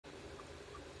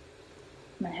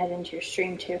I'm gonna head into your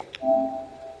stream too.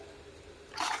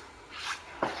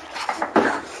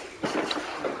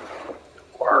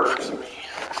 Works me.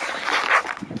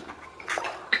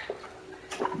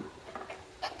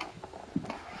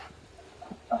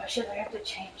 Oh shit, I have to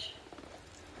change.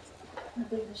 I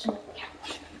believe there's some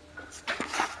couch.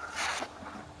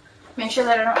 Make sure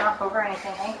that I don't knock over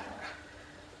anything, hey?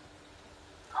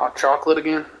 Hot chocolate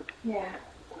again? Yeah.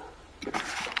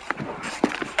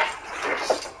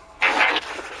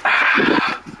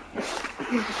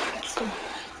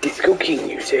 Disco King,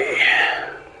 you say?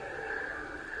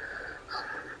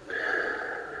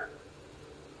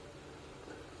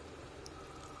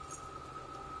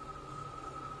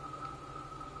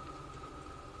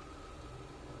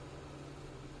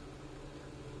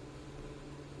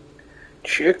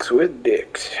 Chicks with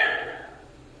dicks.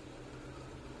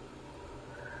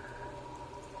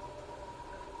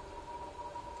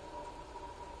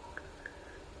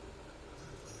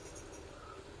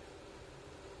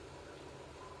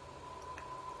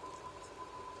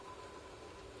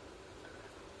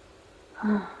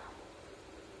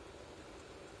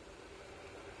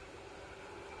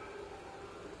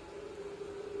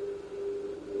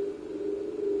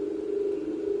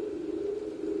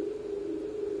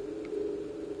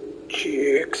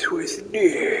 Chicks with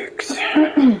dicks.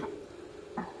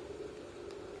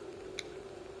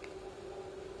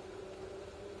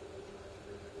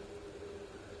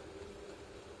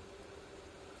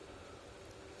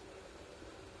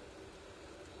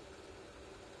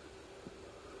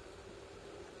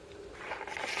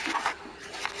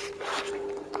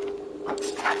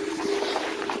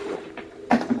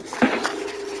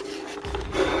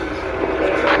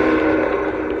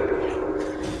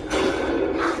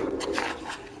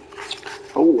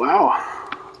 Oh wow,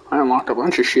 I unlocked a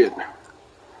bunch of shit.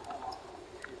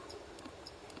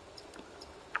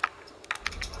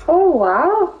 Oh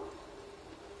wow.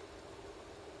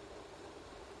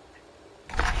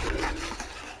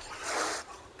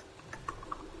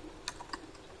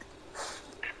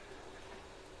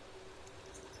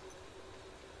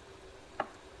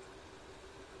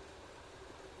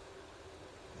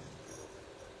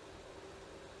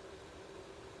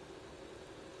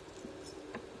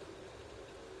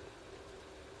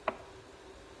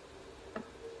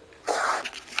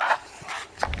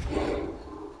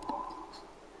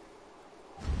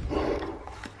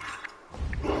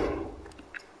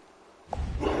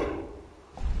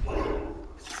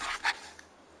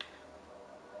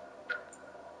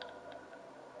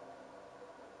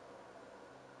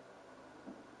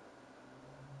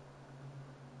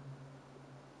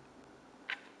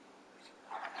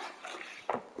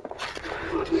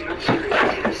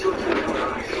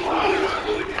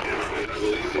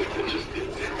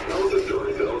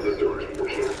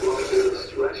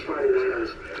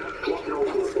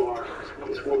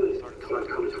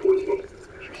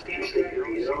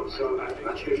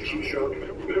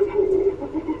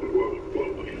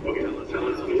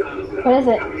 What is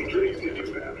it?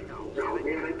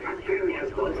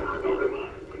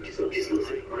 Just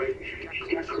listen, alright?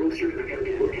 She got closer, and I gotta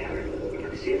get a look at her. I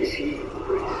gotta see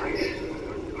her eyes,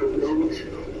 her nose,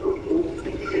 her whole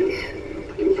face.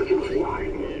 It looks like it was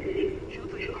wide. She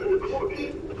looked like a corpse. A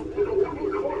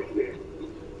corpse, man.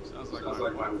 Sounds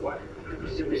like my wife. I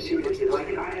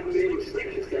haven't made a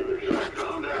mistake since then.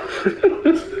 Calm down.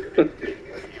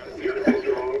 You got this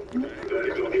wrong.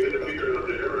 Don't even appear out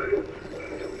there, right?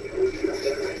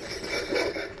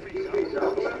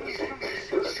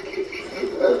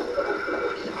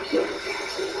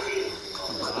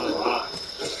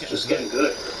 Just getting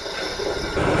good.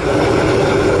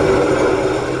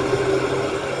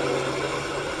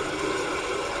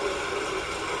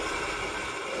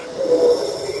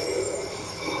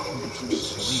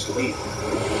 Sweet.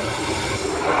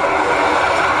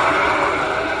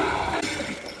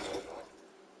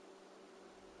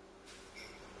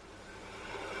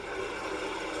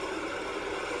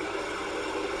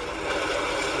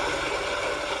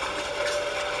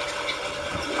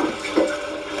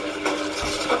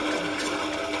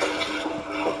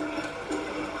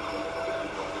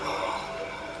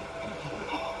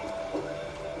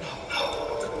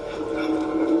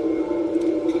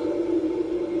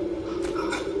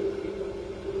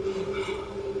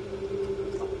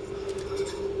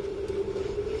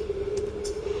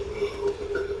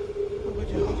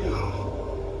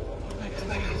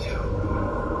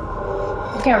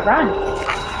 You can't run.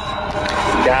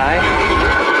 Die?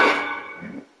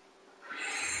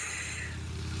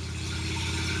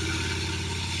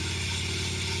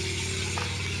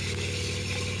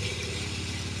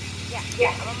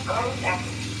 Yeah, I'm almost back.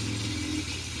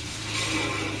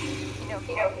 You know,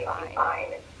 Okay,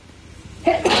 fine.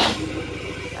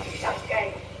 Sounds good.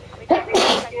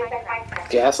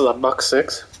 Gas is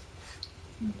 $1.06.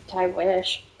 I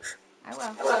wish. I will. I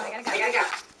gotta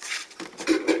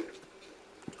go.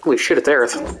 Holy shit, it's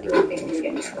Aerith.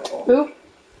 Who?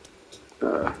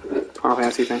 Final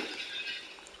Fantasy thing.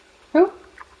 Who?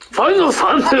 Final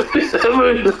Fantasy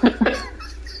 7!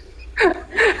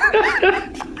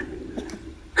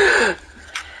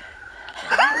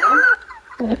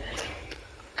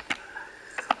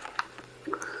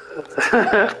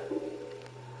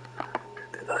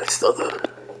 Did I stutter?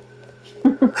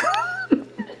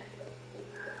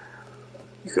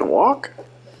 You can walk?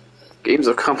 Games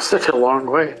have come such a long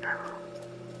way.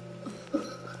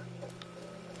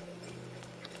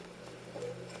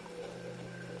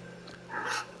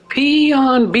 Pee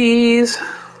on bees.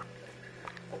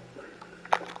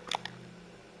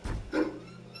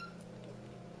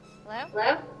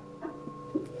 Hello?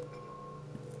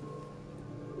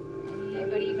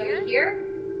 Anybody here?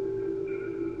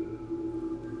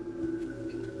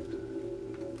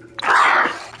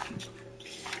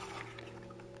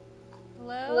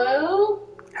 Hello?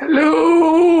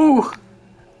 Hello!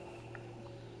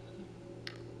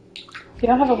 If you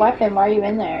don't have a weapon, why are you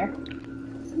in there?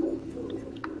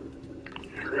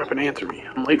 Hurry up and answer me.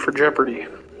 I'm late for Jeopardy.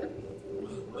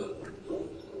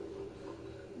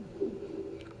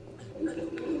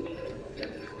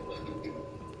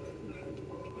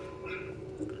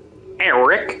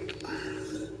 Eric?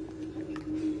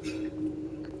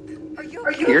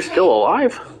 You're still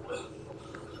alive?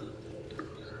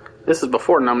 This is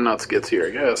before Numbnuts gets here, I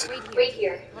guess. Wait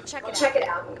here. We'll check it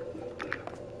out.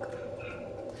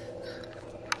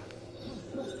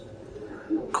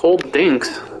 Cold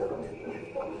Dinks.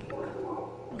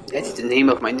 That's the name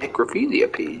of my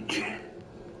necrophilia page.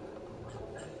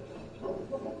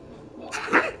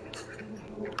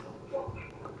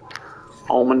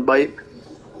 Almond bite.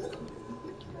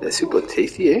 That's super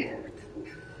tasty, eh?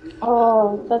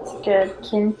 Oh, that's good.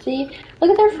 Kinsey.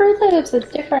 Look at their Fruit Loops. It's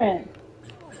different.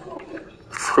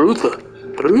 Fruit.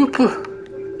 Roop.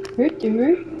 Fruit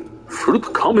Loop.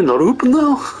 Fruit come in the roop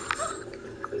now?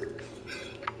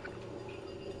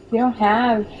 You don't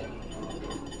have.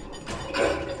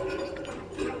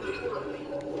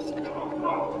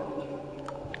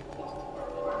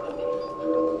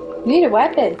 You need a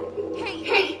weapon.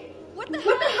 Hey! What the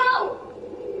hell?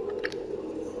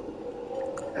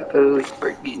 Uh-oh, it's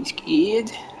getting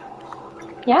scared.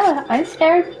 Yeah, I'm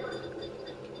scared.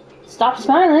 Stop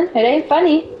smiling. It ain't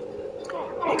funny.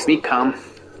 Makes me come.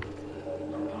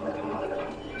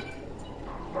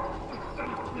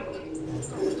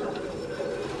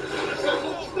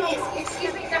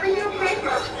 Excuse me, is everything okay?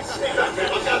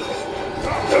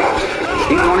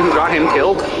 He's the one who got him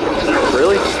killed?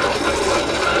 Really?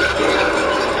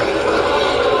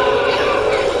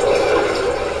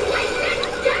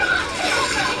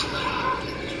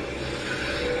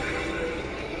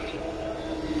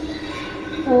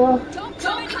 Don't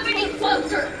come any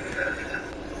closer!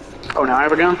 Oh, now I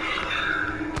have a gun?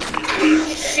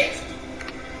 Shit!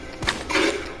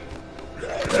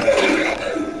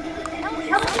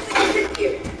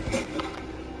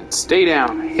 Stay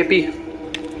down, hippie.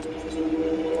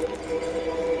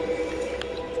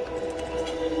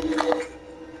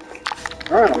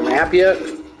 Alright, a map yet?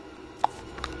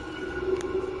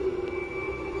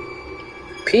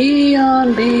 Pee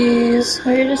on bees.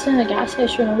 Or you're just in the gas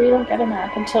station where you don't get a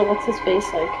map until what's his face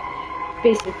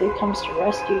basically comes to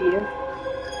rescue you.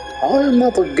 I'm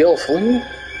not a girlfriend.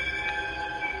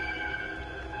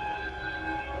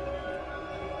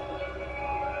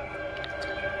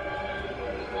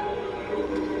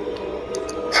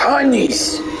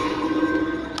 Honeys!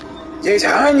 There's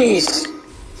honeys!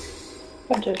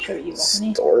 I'm just sure you want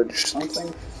me. Storage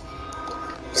something.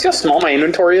 See how small my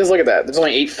inventory is? Look at that. There's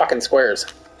only 8 fucking squares.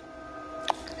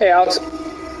 Hey, Alex.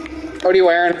 What are you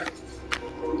wearing?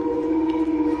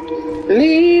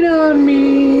 Lean on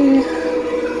me.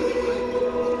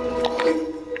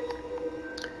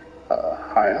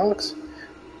 Hi, Alex.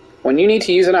 When you need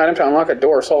to use an item to unlock a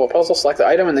door or solve a puzzle, select the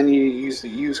item and then you use the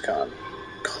use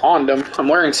condom. I'm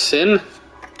wearing Sin.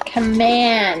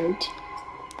 Command.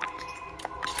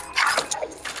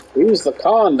 Use the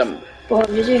condom. Well,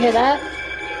 did you hear that?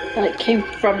 That came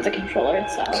from the controller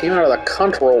itself. Came out of the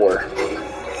controller.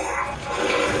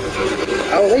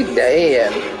 Oh, they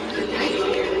dead.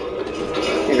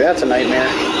 Maybe that's a nightmare.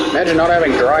 Imagine not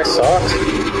having dry socks.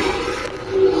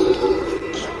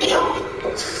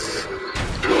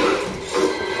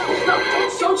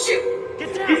 Don't shoot!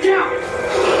 Get down!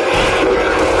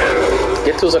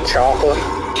 Get to the chopper.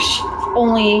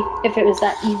 Only if it was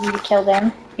that easy to kill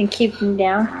them and keep them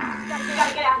down.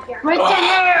 Right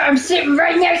there! I'm sitting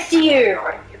right next to you!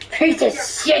 Piece of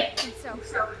shit!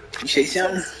 You say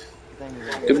something?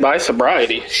 Goodbye,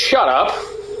 sobriety. Shut up.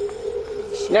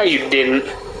 No, you didn't.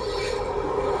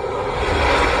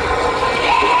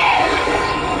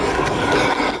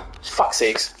 Fuck's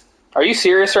sakes. Are you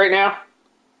serious right now?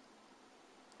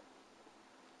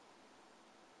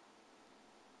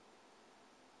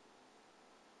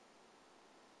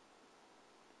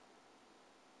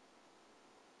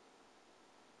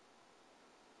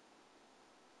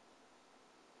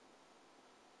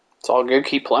 It's all good,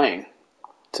 keep playing.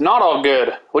 It's not all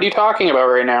good. What are you talking about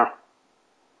right now?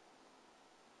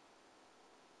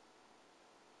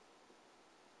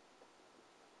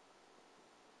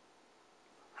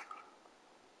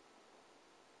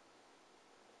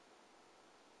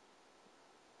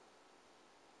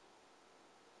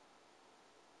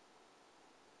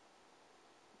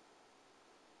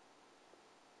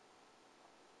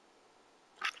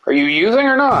 Are you using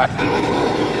or not?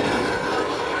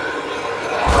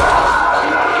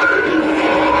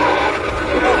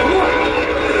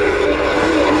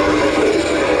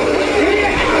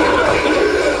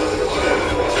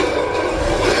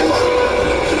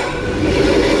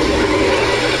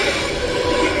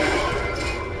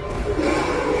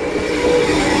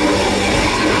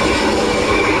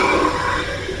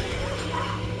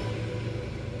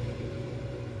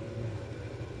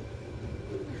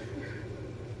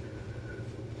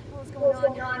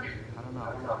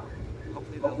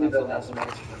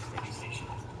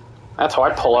 That's how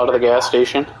I pull out of the gas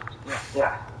station.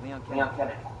 Yeah. Leon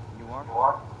Kennedy. You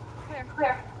are?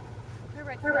 Clear. Clear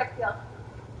Redfield.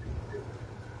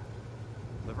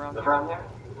 Live around there?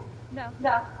 No.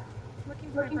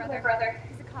 Looking for my brother.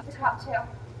 He's a cop too.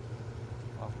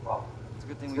 Oh, well, it's a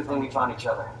good thing we found each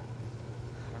other.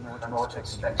 I don't know what to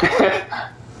expect. Yes,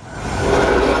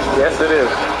 it is.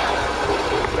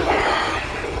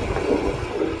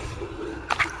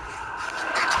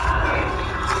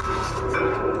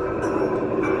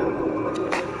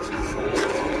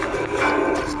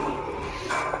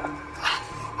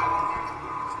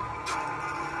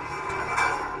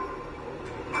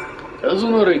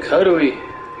 Kazunori Karui,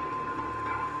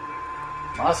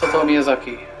 Masato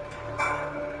Miyazaki,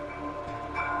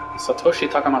 Satoshi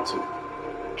Takamatsu,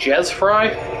 Jazz Fry?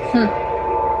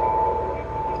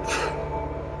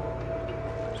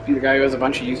 Must be the guy who has a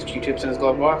bunch of used Q-tips in his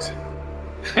glove box.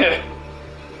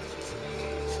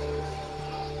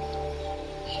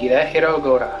 Hirahiro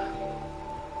Gora,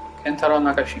 Kentaro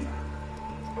Nakashima,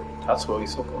 Tatsuo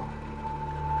Isoko,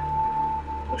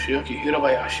 Toshiyuki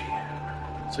Hirabayashi,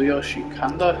 Tsuyoshi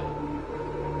Kanda,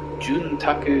 Jun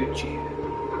Takeuchi.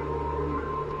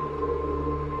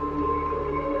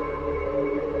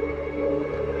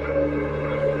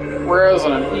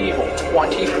 Resident Evil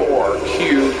 24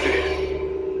 cubed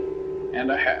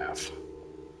and a half.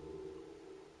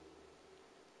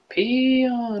 Pee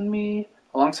on me.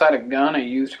 Alongside a gun, a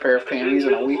used pair of panties,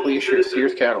 and a weekly issue of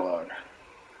Sears catalog.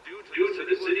 Due to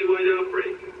the citywide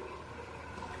outbreak,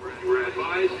 we're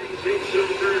advised to take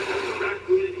shelter at the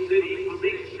Raccoon City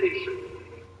Police Station.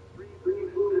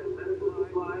 Medical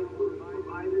supplies were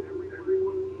provided to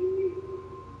everyone in need.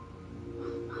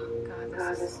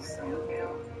 God, this is so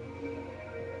real.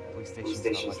 Police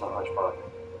station's not much fun.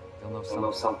 They'll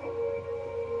know something.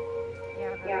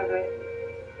 Yeah, but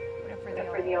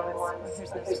we're the only ones.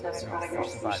 There's no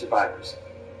Survivors.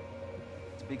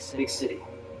 It's a big city.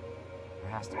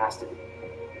 There has to be.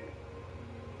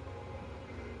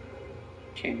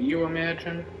 Can you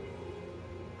imagine?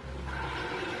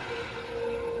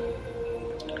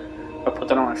 I'll put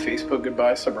that on my Facebook,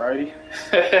 goodbye sobriety.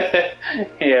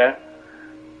 Yeah.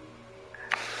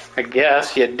 I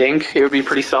guess, you dink. It would be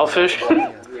pretty selfish.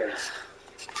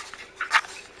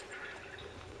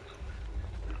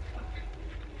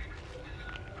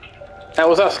 That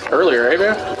was us earlier, right,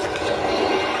 man?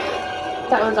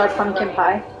 That was our pumpkin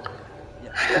pie.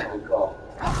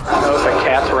 That was like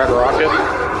Cat's Red Rocket.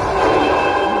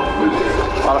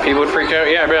 A lot of people would freak out.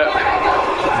 Yeah, I bet.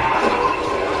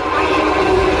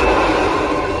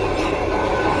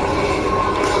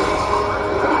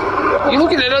 You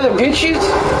looking at other bitches?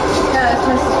 Yeah, it's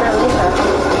my sister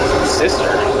Lisa.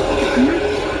 Sister?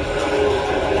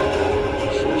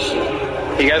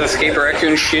 You guys escaped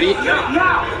Raccoon Shitty?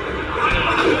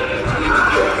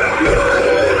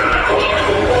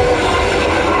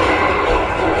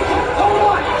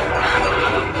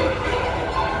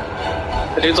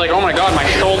 The dude's like, oh my god, my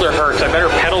shoulder hurts. I better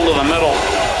pedal to the middle.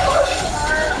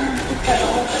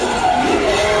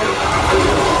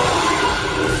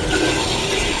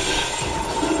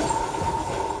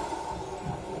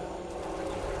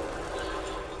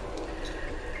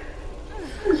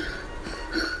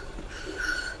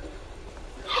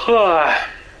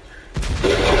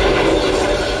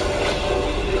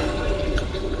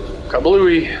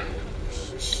 Kablooey.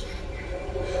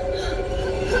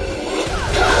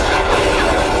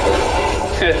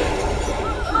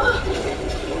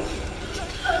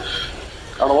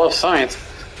 Gotta love science.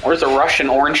 Where's the Russian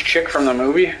orange chick from the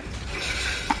movie?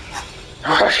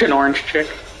 Russian orange chick.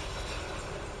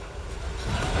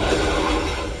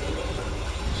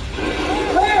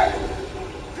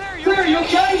 Claire, you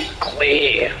okay?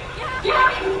 Claire. Yeah,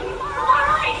 I'm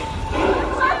alright.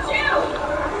 What's you?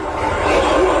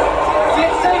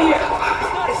 Can't stay here.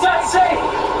 It's not safe.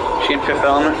 She in Fifth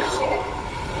Element.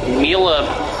 Mila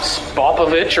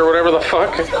Spopovich or whatever the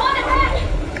fuck. Go on ahead.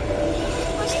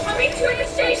 I'll meet you at the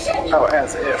station. Oh,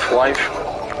 as if life.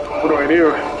 What do I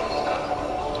do?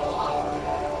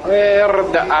 Where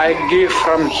do I go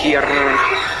from here?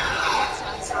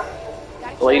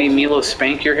 Lady Mila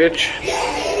spank your hitch?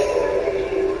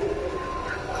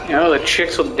 You know, the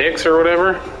chicks with dicks or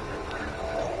whatever?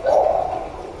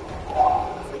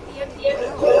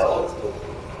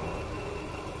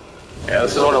 Yeah,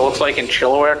 this is what it looks like in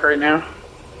Chilliwack right now.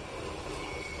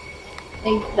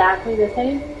 Exactly the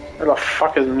same. Where the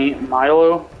fuck is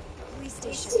Milo?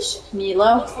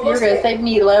 Milo. You're gonna say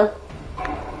Milo.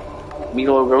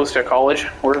 Milo goes to college.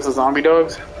 Where's the zombie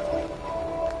dogs?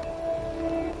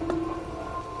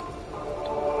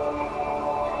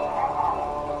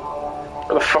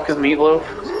 Where the fuck is Meatloaf?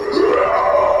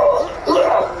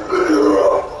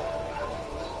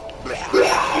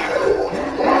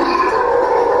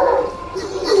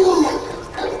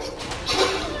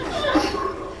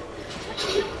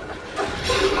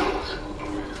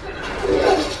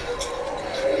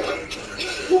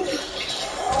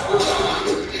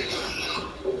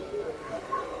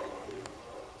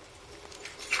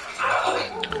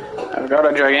 I've got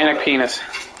a gigantic penis.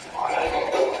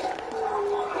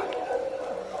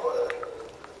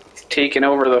 It's taking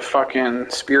over the fucking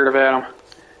spirit of Adam.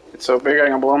 It's so big I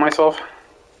can blow myself.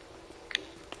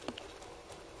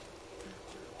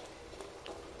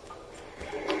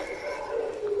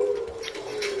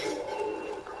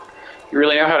 You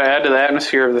really know how to add to the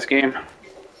atmosphere of this game.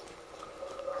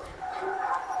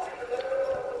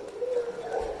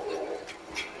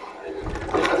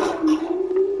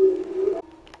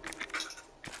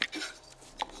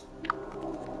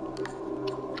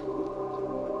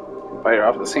 Bite it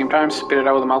off at the same time, spit it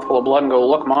out with a mouthful of blood and go,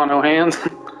 look, ma, no hands.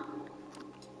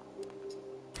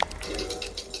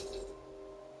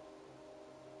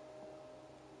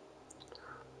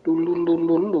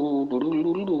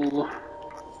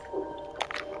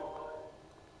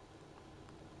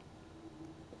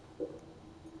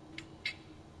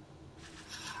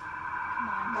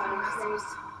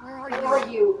 Where are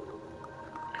you?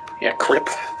 Yeah, crip.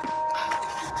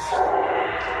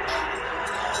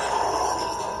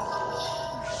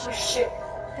 Oh shit.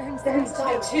 They're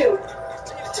inside too.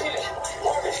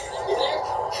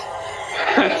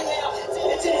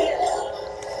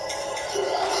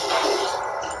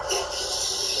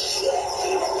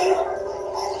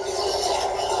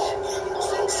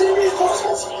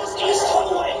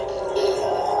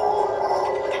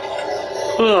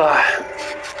 Ugh.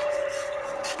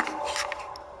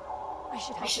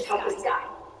 I should help this guy.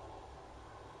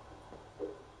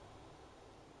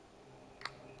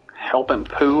 Help him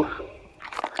poo.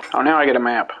 Oh, now I get a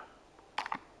map.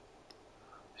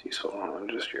 See, so on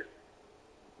just your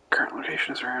current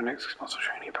location, surroundings, also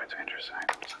showing you by dangerous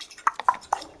items.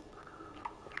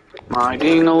 My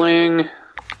ding-a-ling.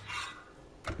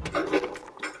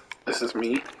 This is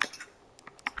me.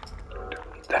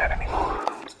 Don't need that anymore.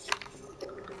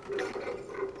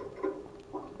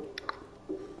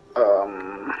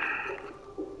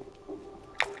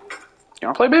 You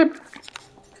wanna play, babe?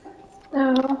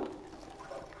 No.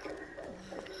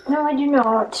 No, I do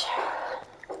not.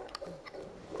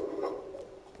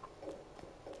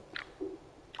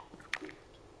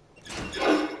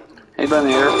 Anybody on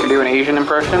the earth can do an Asian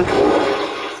impression?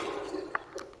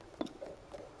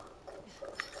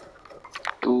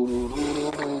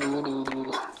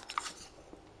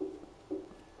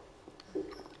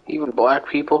 Even black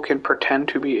people can pretend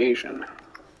to be Asian.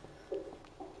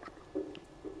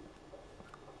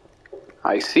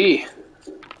 I see.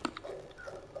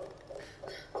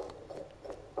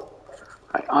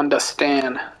 I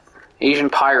understand. Asian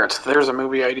pirates. There's a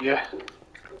movie idea.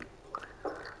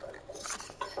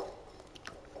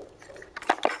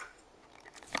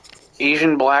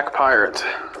 Asian black pirates.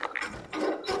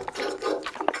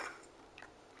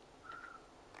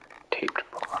 Taped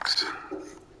box.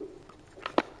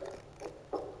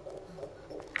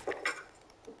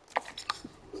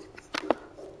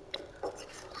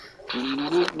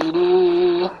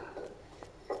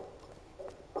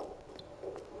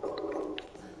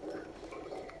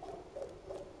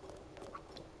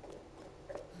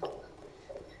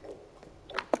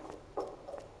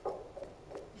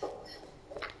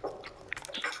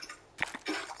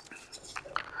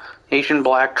 Asian,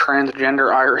 black,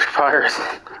 transgender, Irish pirates.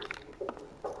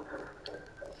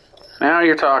 Now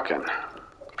you're talking.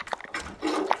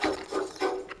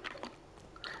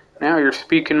 Now you're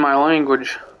speaking my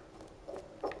language.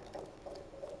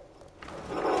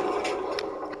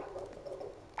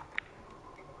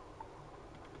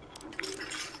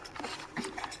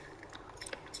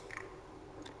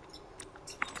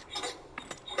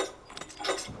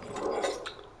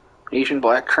 Asian,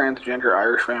 black, transgender,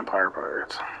 Irish vampire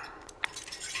pirates.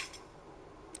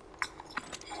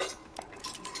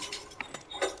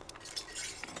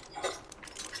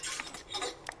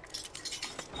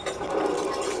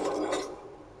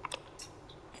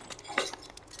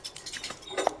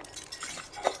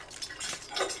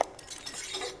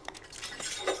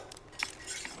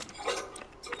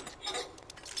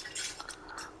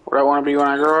 What I want to be when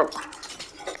I grow up?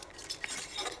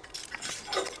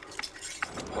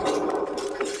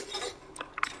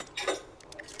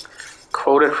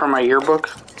 Quoted from my yearbook.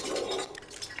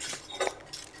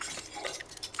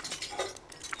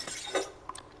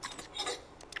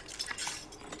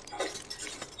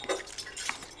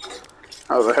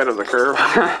 I was ahead of the curve.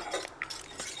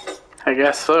 I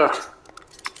guess so.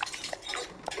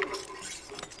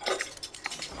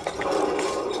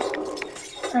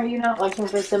 Are you not looking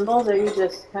for symbols, or are you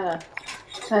just kind of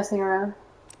messing around?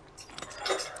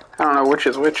 I don't know which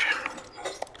is which.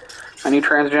 I knew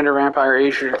transgender, vampire,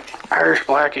 Asian, Irish,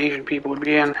 black, Asian people would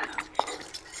be in.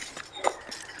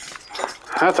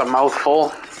 That's a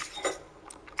mouthful.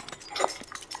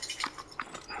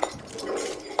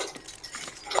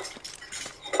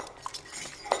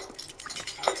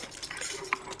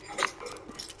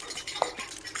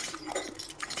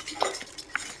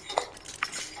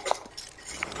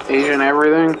 Asian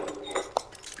everything.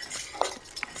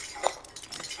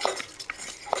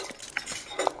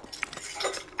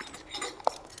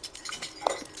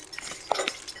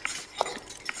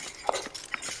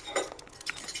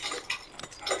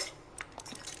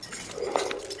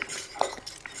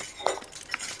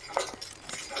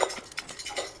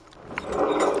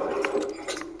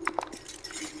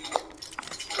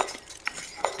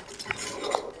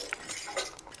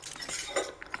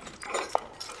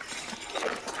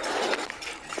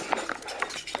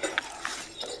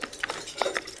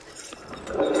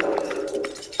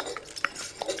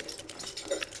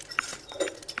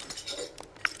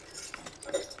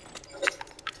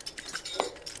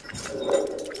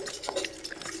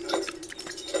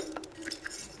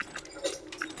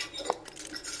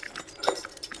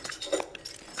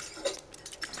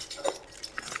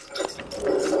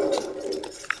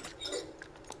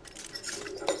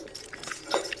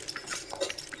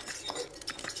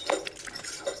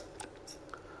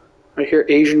 I hear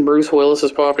Asian Bruce Willis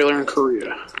is popular in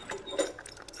Korea.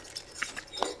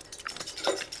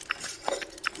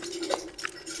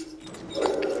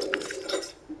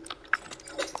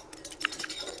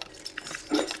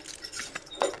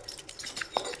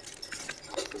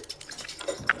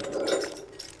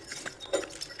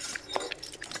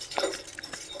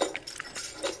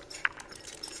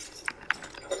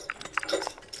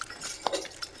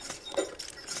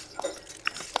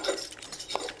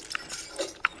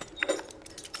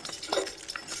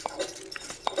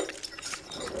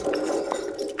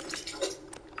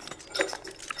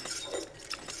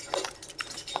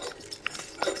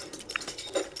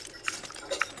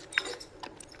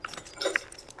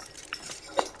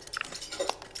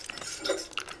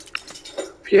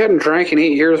 If you hadn't drank in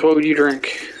 8 years, what would you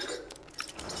drink?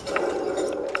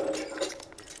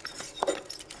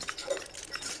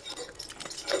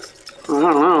 I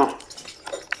don't know.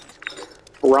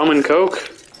 Rum and Coke?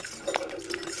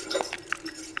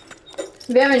 If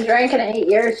you haven't drank in 8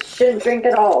 years, you shouldn't drink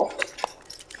at all.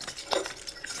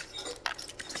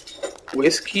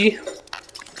 Whiskey?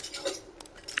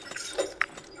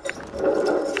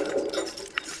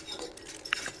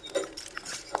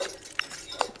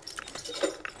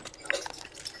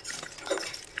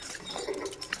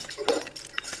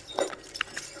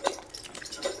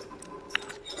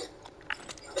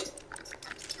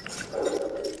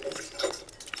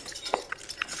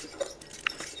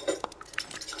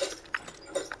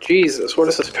 Jesus, what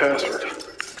is this password?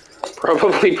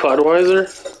 Probably Budweiser?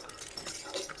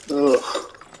 Ugh.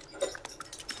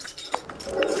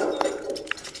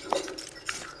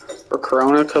 Or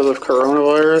Corona because of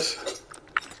coronavirus?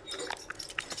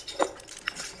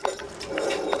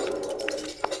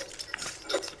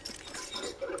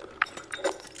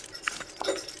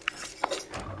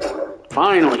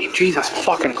 Finally, Jesus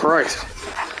fucking Christ.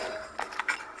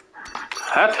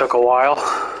 That took a while.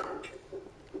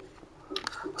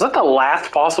 Was that the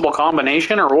last possible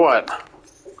combination or what?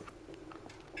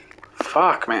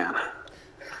 Fuck, man.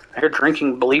 I hear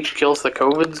drinking bleach kills the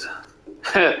COVIDs.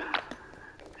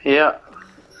 Yeah.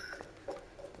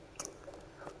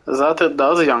 Is that it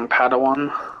does, young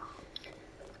Padawan?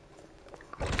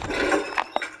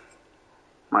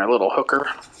 My little hooker.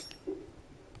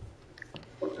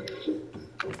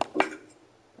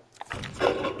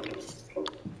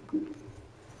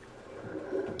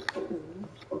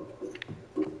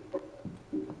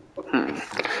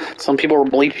 Some people were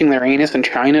bleaching their anus in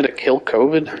China to kill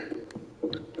COVID.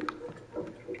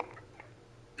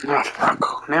 Oh,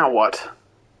 fuck. Now what?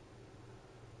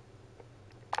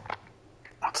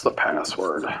 What's the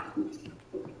password?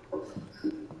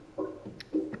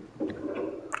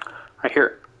 I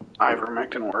hear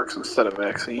ivermectin works instead of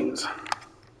vaccines.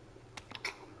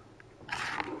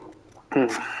 You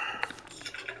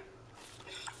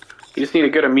just need a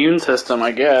good immune system,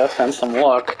 I guess, and some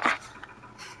luck.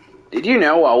 Did you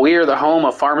know, while we are the home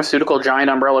of pharmaceutical giant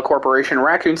umbrella corporation,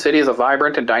 Raccoon City is a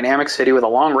vibrant and dynamic city with a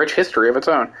long, rich history of its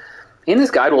own. In this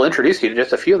guide, we'll introduce you to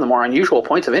just a few of the more unusual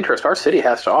points of interest our city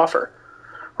has to offer.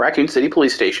 Raccoon City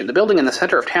Police Station. The building in the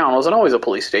center of town wasn't always a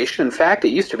police station. In fact,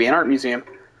 it used to be an art museum.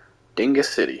 Dingus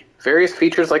City. Various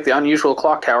features like the unusual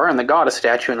clock tower and the goddess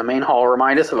statue in the main hall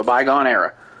remind us of a bygone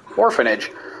era. Orphanage.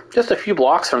 Just a few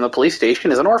blocks from the police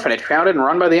station is an orphanage founded and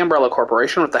run by the Umbrella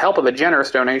Corporation with the help of a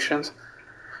generous donations.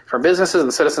 For businesses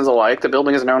and citizens alike, the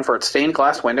building is known for its stained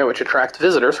glass window, which attracts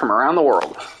visitors from around the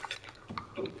world.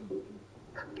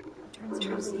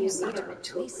 Turns a museum into a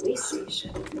police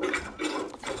station.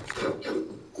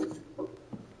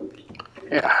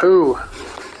 Yeah, who?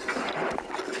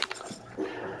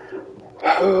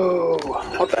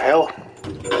 What the hell?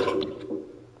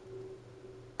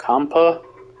 Kampa?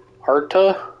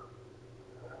 Arta?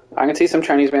 I can see some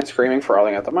Chinese man screaming,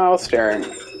 frothing at the mouth, staring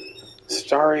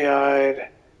starry-eyed,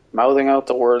 mouthing out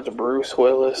the words Bruce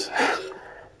Willis.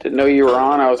 Didn't know you were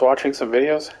on. I was watching some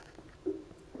videos.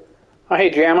 Oh, hey,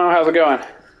 Jamo, how's it going?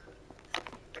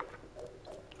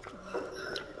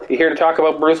 You here to talk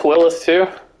about Bruce Willis, too?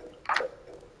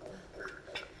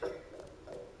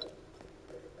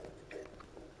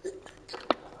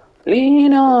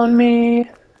 Lean on me.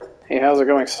 Hey, how's it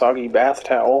going, soggy bath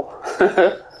towel?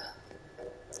 I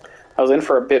was in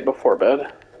for a bit before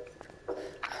bed.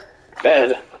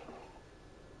 Bed?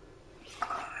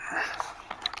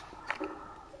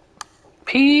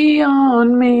 Pee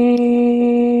on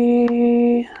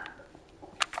me.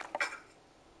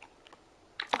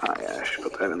 Oh yeah, I should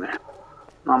put that in there.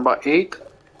 Number 8.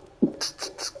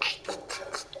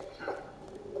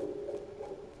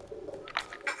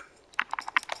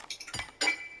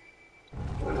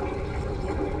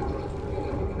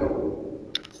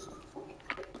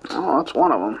 Oh, that's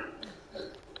one of them.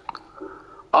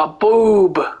 A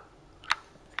boob.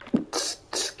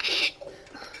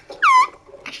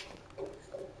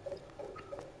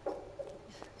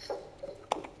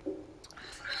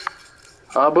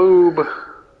 A boob.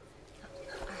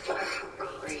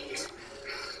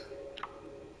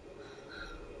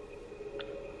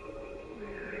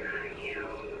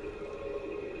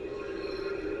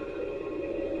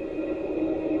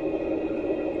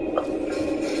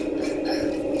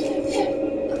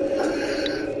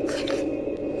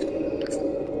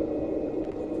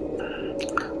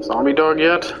 Zombie dog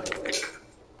yet?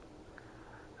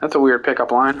 That's a weird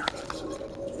pickup line.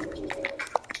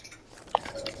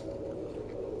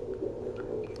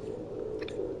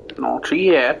 Not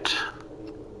yet.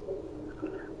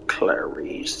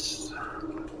 Clarice.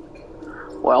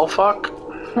 Well, fuck.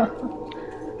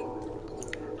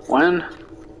 When?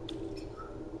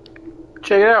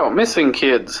 Check it out, missing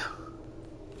kids.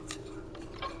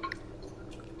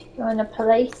 You're in a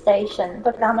police station.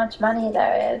 Look at how much money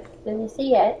there is. Did you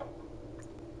see it?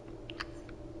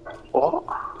 What?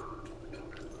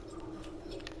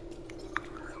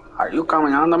 Are you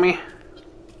coming on to me?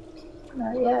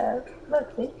 Oh, yeah.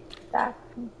 Look, see? Stack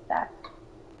and stack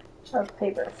of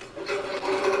papers.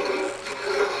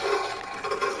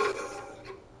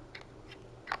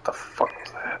 What the fuck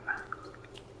was that?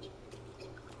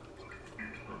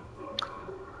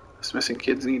 This missing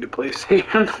kids need a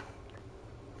PlayStation.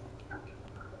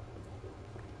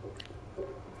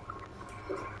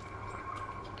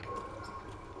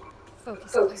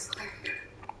 Focus.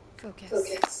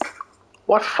 Focus.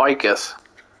 What ficus?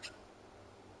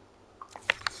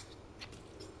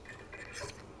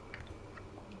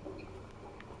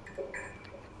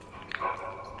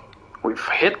 We've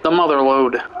hit the mother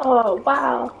lode. Oh,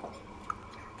 wow.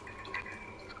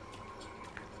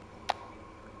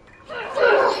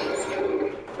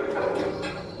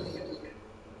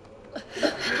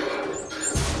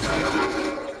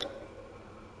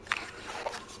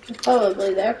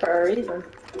 Probably there for a reason.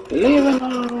 Living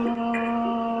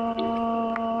on.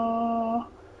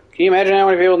 Can you imagine how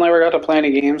many people never got to play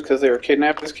any games because they were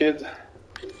kidnapped as kids?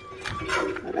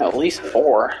 At least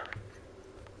 4.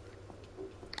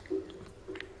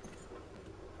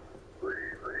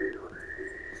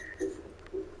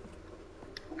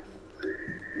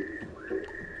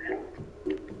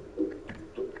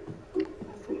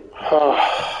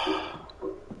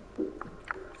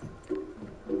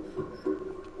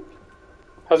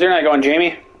 How's your night going,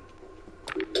 Jamie?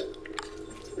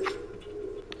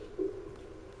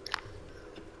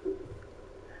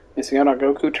 Missing out on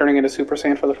Goku turning into Super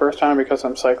Saiyan for the first time because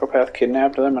some psychopath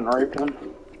kidnapped them and raped them.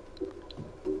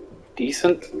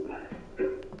 Decent.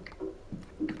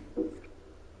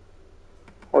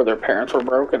 Or their parents were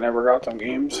broke and never got them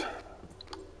games.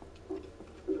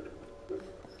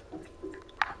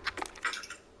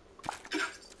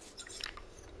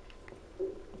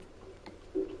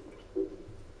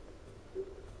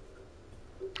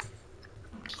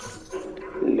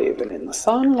 Living in the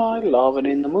sunlight, loving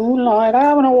in the moonlight,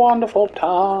 having a wonderful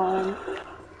time.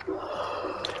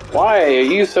 Why are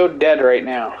you so dead right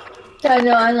now? I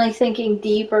know, I'm like thinking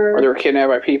deeper. Or they were kidnapped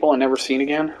by people and never seen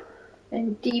again?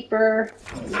 And deeper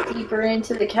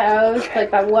into the couch,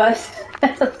 like I was.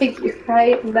 Like, you're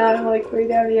right, and now I'm like way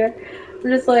down here. I'm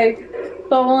just like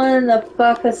falling the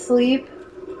fuck asleep.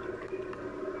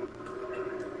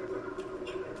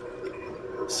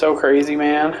 So crazy,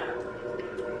 man.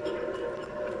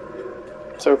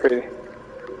 So crazy.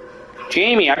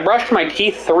 Jamie, I brushed my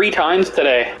teeth 3 times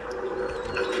today.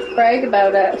 Brag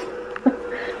about it.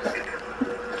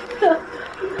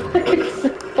 It's so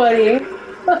funny.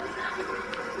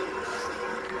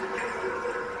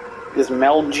 Is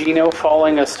Mel Gino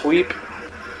falling asleep?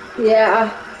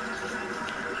 Yeah.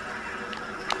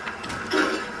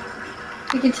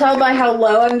 You can tell by how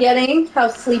low I'm getting, how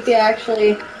sleepy I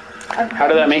actually am. How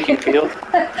did that make you feel?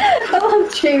 I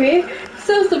love Jamie.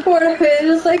 So supportive.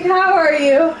 Just like, how are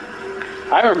you?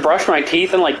 I haven't brushed my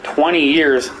teeth in like 20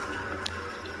 years.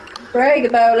 Brag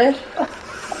about it.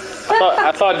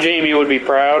 I thought Jamie would be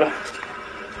proud.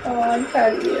 Oh, I'm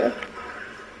proud of you.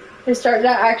 You're starting to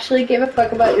actually give a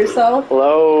fuck about yourself.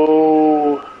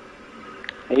 Hello.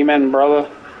 Amen, brother.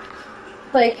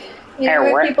 Like, you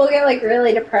know when people get like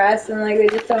really depressed and like they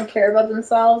just don't care about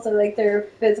themselves or like their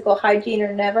physical hygiene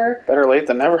or never? Better late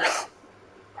than never.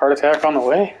 Heart attack on the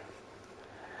way.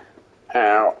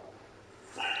 Ow.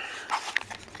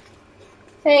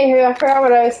 Anywho, I forgot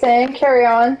what I was saying. Carry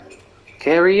on.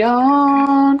 Carry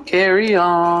on, carry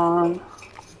on.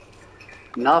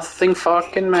 Nothing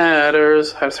fucking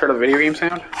matters. I just heard a video game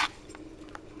sound.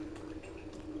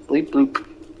 Bleep bloop.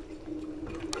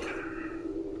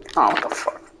 Oh, what the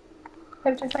fuck? I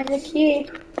have to find the key.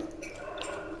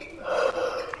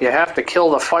 You have to kill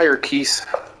the fire keys.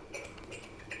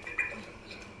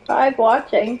 5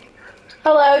 watching.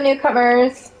 Hello,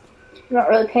 newcomers. I'm not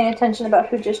really paying attention about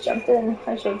who just jumped in.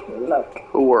 I should look.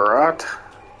 Who were at?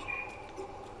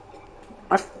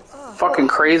 Am I fucking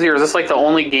crazy, or is this like the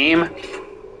only game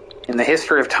in the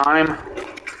history of time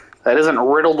that isn't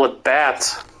riddled with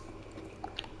bats?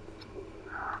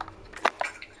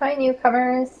 Hi,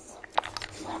 newcomers.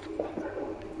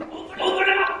 Open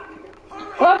up!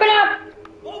 Open up!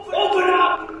 Open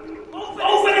up!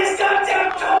 Open this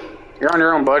goddamn door! You're on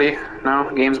your own, buddy. No,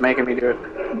 the game's making me do it.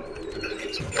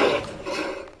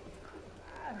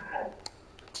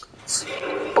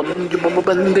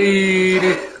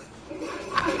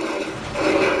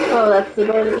 Oh, that's the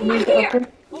door that you need to open.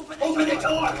 Open the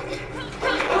door!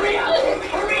 Hurry up!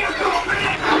 Hurry up! Open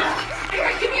it!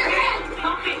 Here, give me your hand!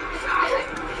 Help me!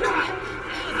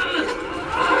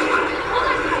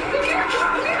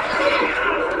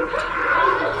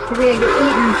 He's gonna get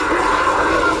eaten.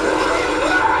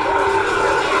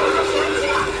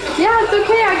 Yeah, it's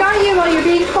okay. I got you while you're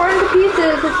being torn to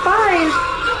pieces. It's fine.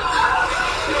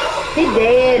 He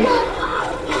did.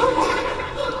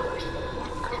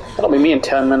 That'll be me in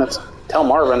 10 minutes. Tell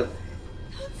Marvin.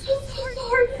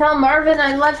 Tell Marvin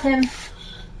I love him.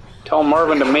 Tell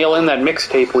Marvin to mail in that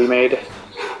mixtape we made.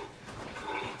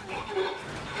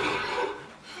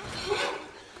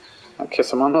 I'll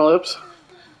kiss him on the lips.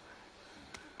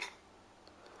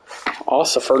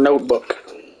 Ossifer notebook.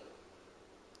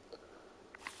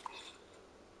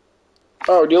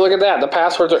 Oh, do you look at that? The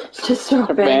passwords are Just so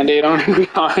a band-aid on you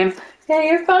behind. Yeah,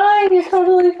 you're fine. You're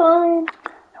totally fine.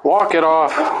 Walk it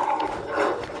off.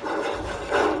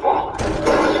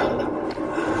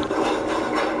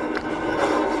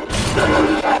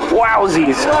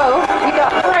 Wowsies. Whoa, you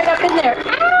got right up in there.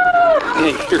 Ah!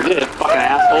 You sure did, fucking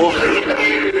asshole.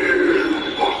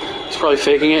 He's probably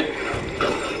faking it.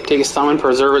 Take his thumb and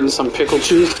preserve it in some pickled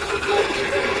cheese.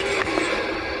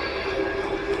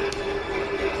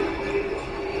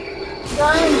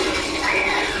 Run!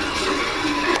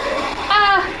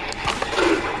 Ah!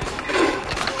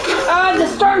 Ah, the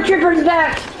stormtrooper's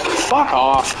back! Fuck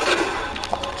off.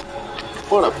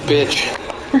 What a bitch.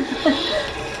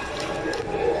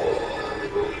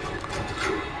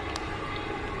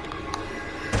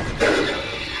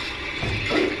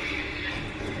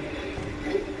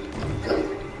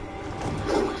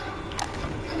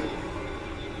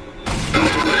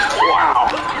 Wow.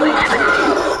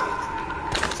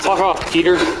 Fuck off,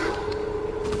 Peter.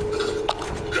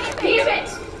 Damn it!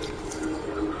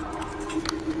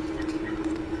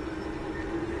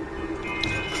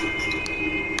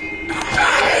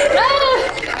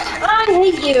 Ah! I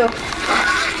hate you.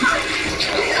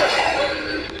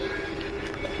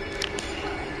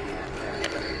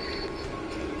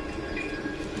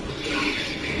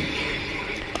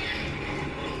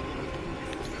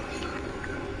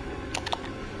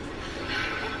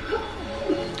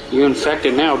 You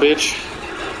infected now, bitch.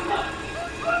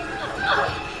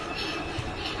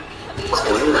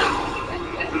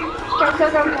 Go, go,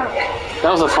 go, go.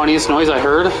 That was the funniest noise I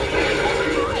heard.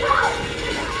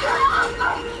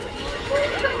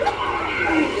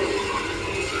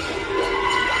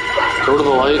 Go to the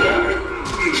light.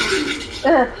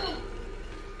 Ugh.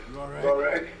 You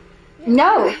alright?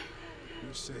 No.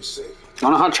 You're safe.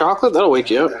 Want a hot chocolate? That'll wake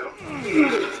you up.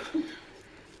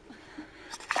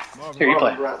 Here, you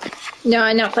play. No,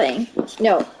 I'm not playing.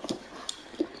 No.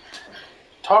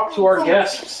 Talk to our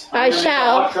guests. I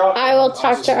shall. I will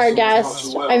talk to our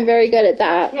guests. I'm very good at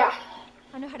that. I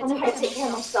know how to take care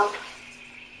of myself.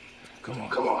 Come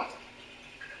on.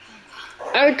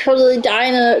 I would totally die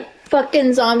in a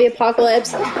fucking zombie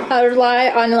apocalypse. I would rely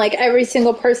on like every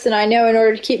single person I know in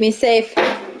order to keep me safe.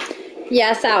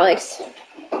 Yes, Alex.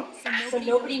 So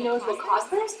nobody knows what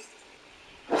caused this?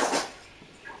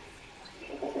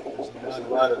 There's a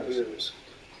lot of beers.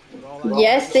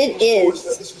 Yes, it is.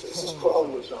 This is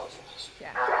probably Just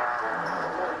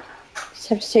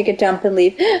have to take a dump and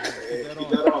leave. Keep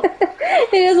that on.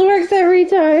 It just works every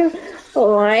time.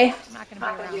 Why? I'm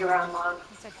not going to be around long.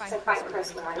 So find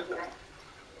Chris when I'm here.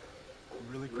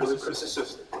 Really, Chris'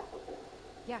 sister.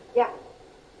 Yeah.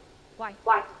 Why?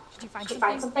 Did you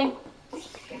find something?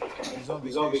 He's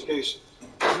on vacation.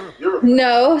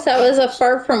 No, that was a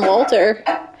fart from Walter.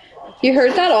 You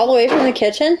heard that all the way from the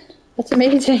kitchen? That's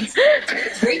amazing.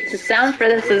 The sound for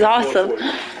this is awesome.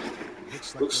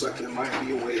 Looks like there might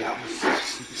be a way out.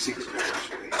 Secret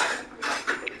passageway.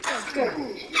 Good.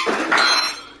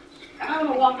 I don't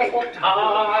want to walk at one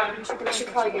time. I should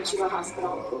probably get you to a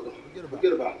hospital.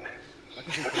 Forget about that.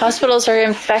 Hospitals are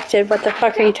infected. What the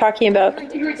fuck are you talking about?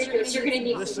 You're ridiculous. You're going to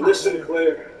need... Listen,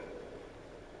 Claire.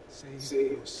 Say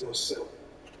yourself. So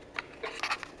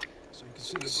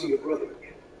you can see your brother again.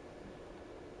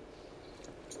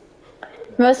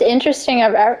 The most interesting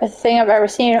thing I've ever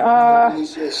seen. No, I'm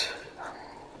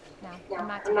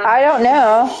not. I don't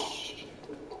know.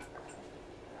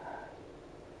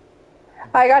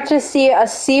 I got to see a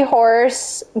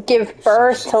seahorse give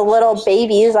birth to little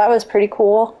babies. That was pretty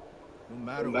cool.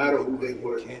 No matter who they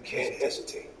were, you can't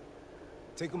hesitate.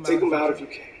 Take them out if you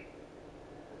can.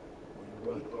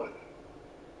 Run.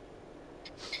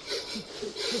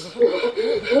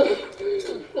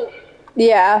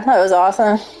 Yeah, that was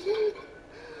awesome.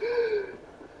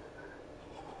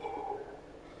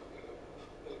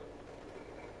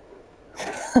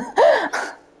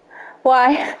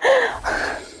 Why?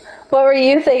 What were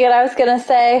you thinking I was gonna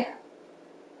say?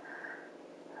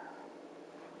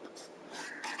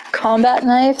 Combat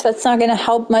knife? That's not gonna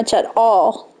help much at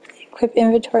all. Equip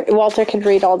inventory. Walter could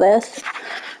read all this.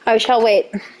 I shall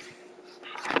wait.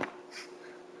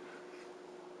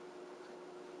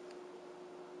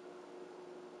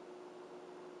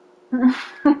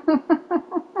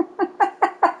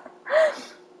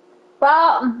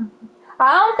 Well,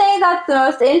 I don't think that's the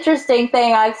most interesting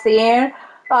thing I've seen.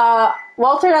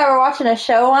 Walter and I were watching a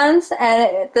show once,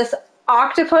 and this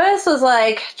octopus was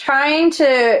like trying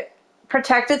to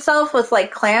protect itself with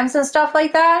like clams and stuff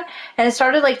like that, and it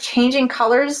started like changing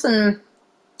colors, and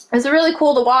it was really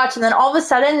cool to watch. And then all of a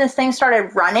sudden this thing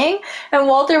started running, and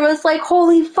Walter was like,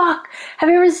 holy fuck, have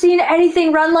you ever seen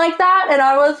anything run like that? And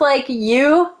I was like,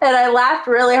 you? And I laughed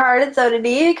really hard, and so did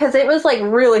he, because it was like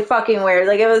really fucking weird.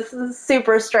 Like it was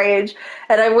super strange,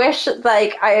 and I wish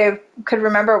like I could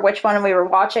remember which one we were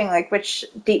watching, like which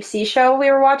deep sea show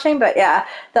we were watching. But yeah,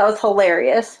 that was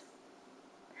hilarious.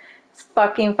 It's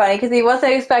fucking funny, because he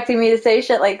wasn't expecting me to say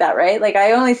shit like that, right? Like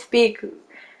I only speak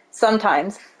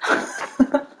sometimes.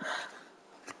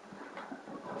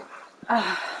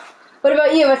 What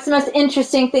about you? What's the most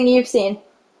interesting thing you've seen?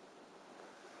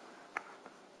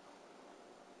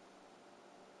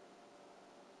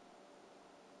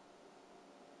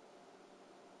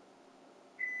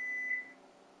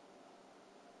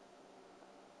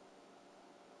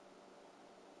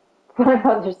 What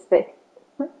about their space?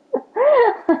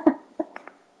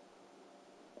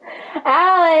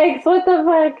 Alex, what the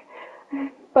fuck?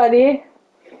 Buddy.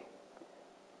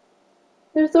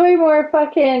 There's way more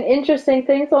fucking interesting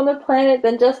things on the planet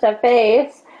than just a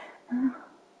face.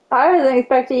 I wasn't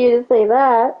expecting you to say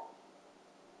that.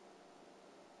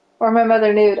 Or my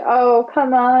mother nude. Oh,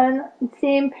 come on.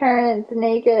 Seeing parents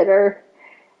naked or...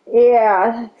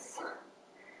 Yeah, it's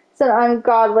an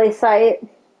ungodly sight.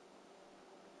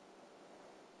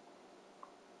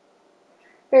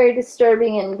 Very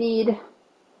disturbing indeed.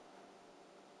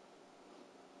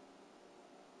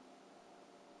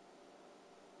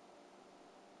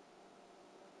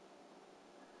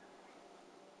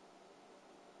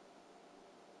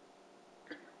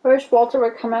 I wish Walter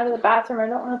would come out of the bathroom. I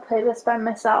don't want to play this by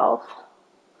myself.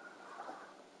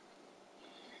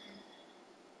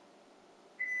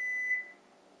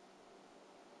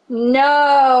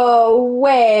 No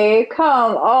way.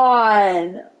 Come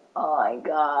on. Oh my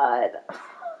god.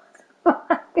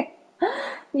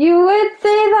 You would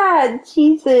say that.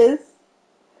 Jesus.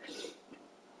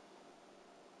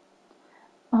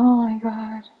 Oh my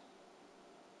god.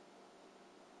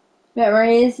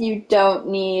 Memories you don't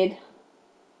need.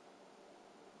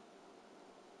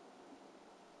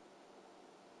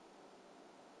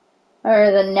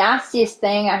 Or the nastiest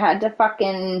thing I had to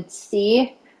fucking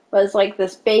see was like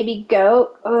this baby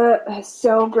goat. Ugh,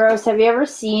 so gross. Have you ever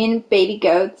seen baby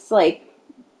goats like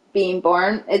being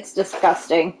born? It's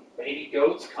disgusting. Baby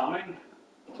goats coming?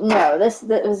 No, this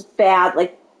was bad.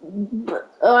 Like,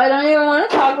 oh, I don't even want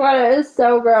to talk about it. It's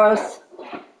so gross.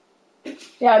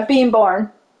 Yeah, being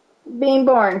born. Being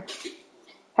born.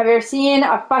 Have you ever seen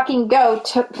a fucking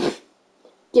goat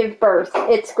give birth?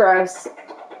 It's gross.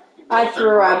 I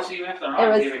threw up.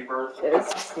 It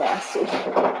was just nasty.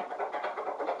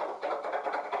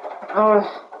 Oh,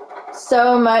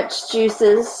 so much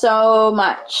juices, so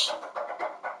much.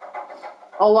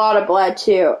 A lot of blood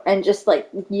too, and just like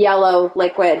yellow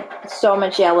liquid. So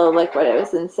much yellow liquid. It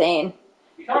was insane.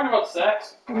 You talking about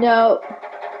sex? No.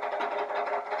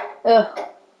 Ugh.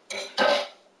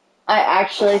 I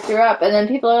actually threw up, and then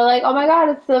people are like, "Oh my god,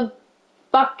 it's the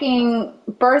fucking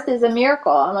birth is a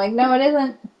miracle." I'm like, "No, it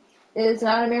isn't. It is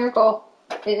not a miracle.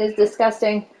 It is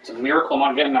disgusting." It's a miracle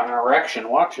I'm not getting an erection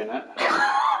watching it.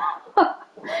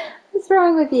 What's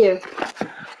wrong with you?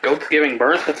 Goats giving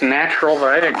birth? It's natural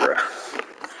Viagra.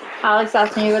 Alex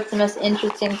asked me what's the most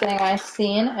interesting thing I've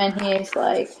seen, and he's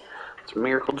like, It's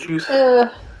miracle juice.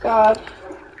 "Ugh, God."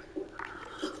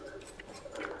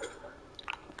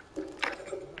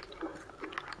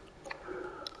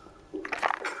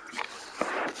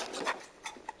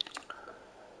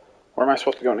 Where am I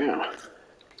supposed to go now?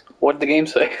 What did the game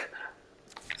say?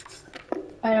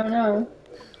 I don't know.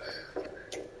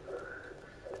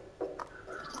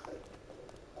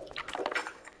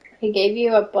 He gave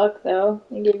you a book, though.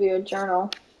 He gave you a journal.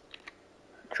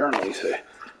 Journal, you say.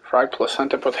 Fried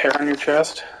placenta with hair on your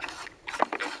chest?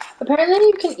 Apparently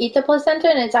you can eat the placenta,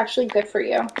 and it's actually good for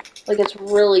you. Like, it's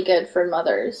really good for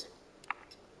mothers.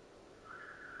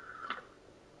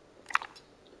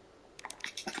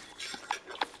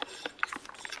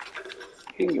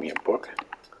 You can give me a book.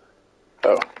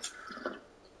 Oh.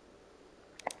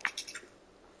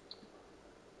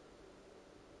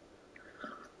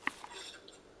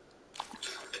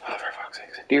 Oh, for fuck's sake.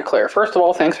 Dear Claire, first of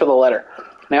all, thanks for the letter.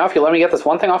 Now, if you let me get this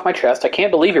one thing off my chest, I can't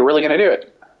believe you're really going to do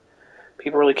it.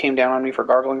 People really came down on me for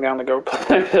gargling down the goat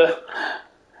placenta.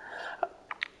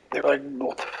 They were like,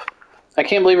 what the f-? I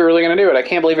can't believe you're really going to do it. I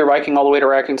can't believe you're biking all the way to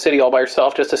Raccoon City all by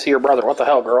yourself just to see your brother. What the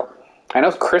hell, girl? I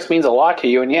know Chris means a lot to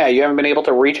you, and yeah, you haven't been able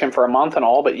to reach him for a month and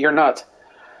all, but you're nuts.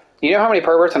 You know how many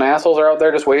perverts and assholes are out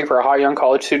there just waiting for a hot young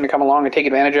college student to come along and take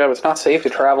advantage of? It's not safe to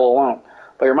travel alone.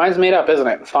 But your mind's made up, isn't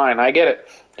it? Fine, I get it.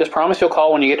 Just promise you'll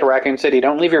call when you get to Raccoon City.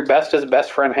 Don't leave your bestest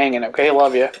best friend hanging, okay?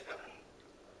 Love you.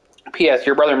 P.S.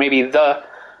 Your brother may be the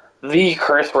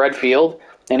Chris Redfield,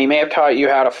 and he may have taught you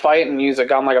how to fight and use a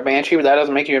gun like a banshee, but that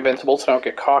doesn't make you invincible, so don't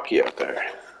get cocky out there.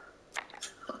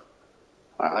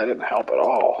 Wow, that didn't help at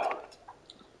all.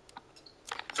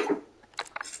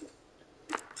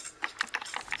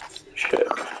 Shit.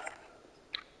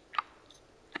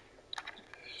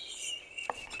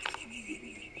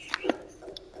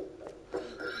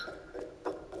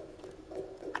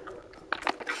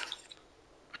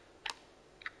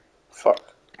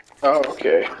 Fuck. Oh,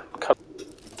 okay.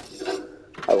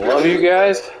 I love you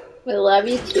guys. We love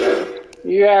you too.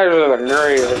 You guys are the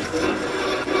greatest.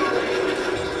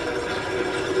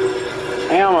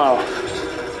 Ammo.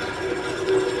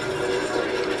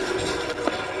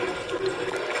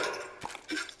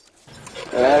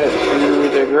 Add it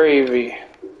to the gravy.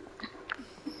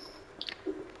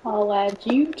 I'll add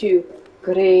you to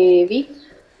gravy.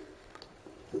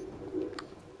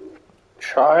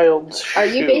 Child's shoe. Are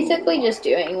you basically just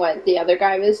doing what the other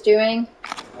guy was doing?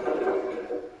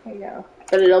 There you go.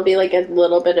 But it'll be like a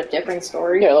little bit of different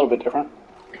story. Yeah, a little bit different.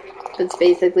 It's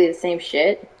basically the same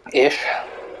shit. Ish.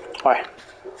 Why?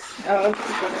 Oh,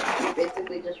 you're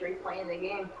basically just replaying the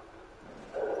game.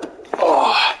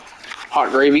 Oh,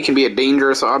 hot gravy can be a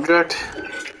dangerous object.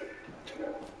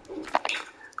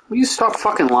 Will you stop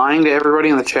fucking lying to everybody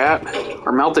in the chat?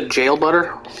 Or melted jail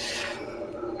butter?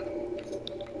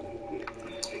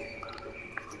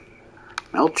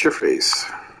 Melt your face.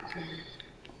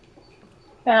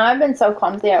 Man, I've been so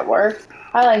clumsy at work.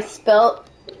 I like spilt.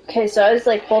 Okay, so I was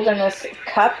like holding this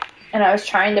cup and I was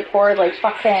trying to pour like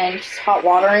fucking just hot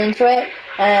water into it,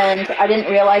 and I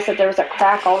didn't realize that there was a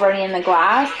crack already in the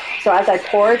glass. So as I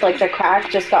poured, like the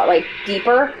crack just got like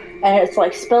deeper and it's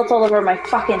like spilt all over my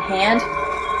fucking hand.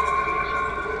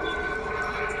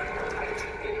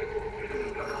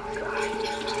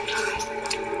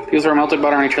 People throw melted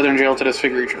butter on each other in jail to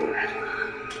disfigure each other.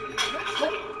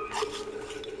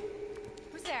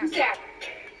 Who's there?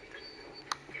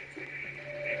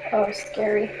 Oh,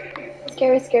 scary.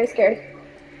 Scary.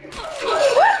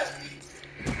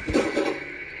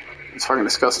 It's fucking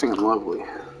disgusting and lovely.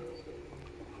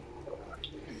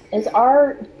 Is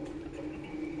our...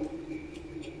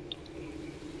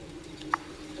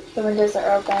 The windows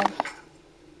are open.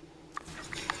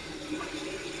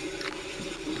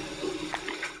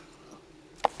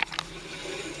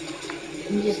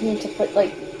 You just need to put,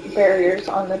 like, barriers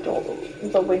on the door,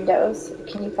 the windows.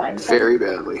 Can you find some? Very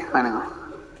badly. I know.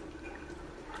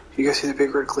 You guys see the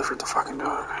big red Clifford the fucking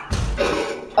dog?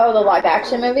 Oh, the live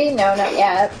action movie? No, not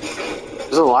yet.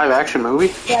 There's a live action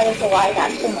movie? Yeah, there's a live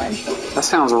action one. That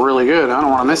sounds really good. I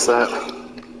don't want to miss that.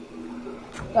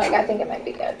 Like, I think it might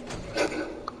be good.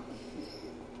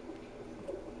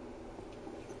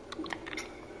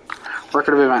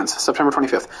 Record of events, September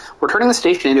 25th. We're turning the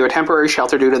station into a temporary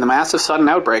shelter due to the massive sudden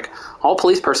outbreak. All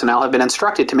police personnel have been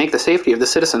instructed to make the safety of the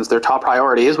citizens their top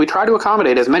priority as we try to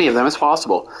accommodate as many of them as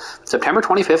possible. September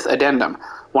 25th, addendum.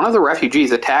 One of the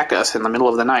refugees attacked us in the middle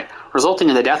of the night, resulting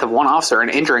in the death of one officer and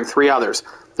injuring 3 others.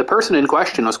 The person in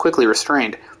question was quickly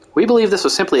restrained. We believe this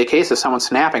was simply a case of someone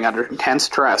snapping under intense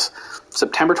stress.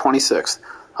 September 26th.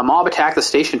 A mob attacked the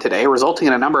station today, resulting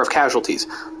in a number of casualties.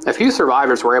 A few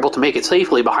survivors were able to make it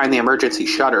safely behind the emergency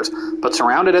shutters, but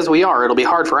surrounded as we are, it'll be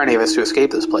hard for any of us to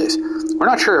escape this place. We're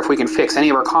not sure if we can fix any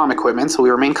of our comm equipment, so we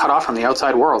remain cut off from the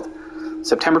outside world.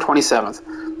 September 27th.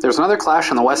 There was another clash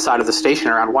on the west side of the station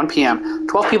around 1 p.m.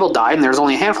 12 people died, and there's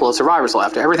only a handful of survivors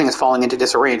left. Everything is falling into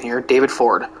disarray in here. David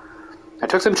Ford. I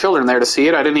took some children there to see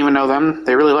it. I didn't even know them.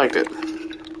 They really liked it.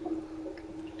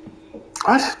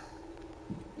 What?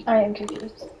 I am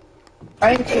confused.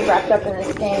 I am too wrapped up in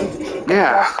this game.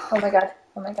 Yeah. Oh my god.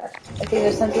 I think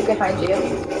there's something behind you.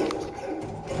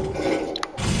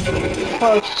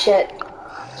 Oh shit.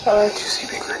 Killer. Did you see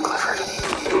Big Red Clifford?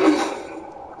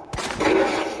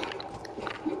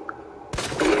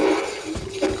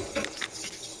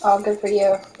 Oh, good for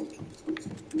you.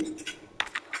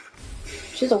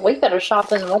 She's a way better shot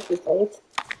than what's his face.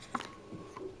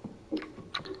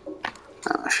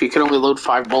 She could only load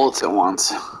 5 bullets at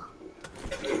once.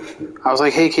 I was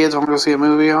like, hey kids, want to go see a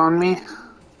movie on me?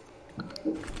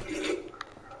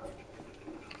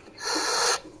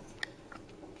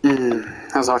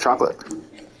 How's hot chocolate?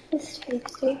 It's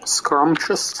tasty.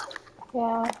 Scrumptious.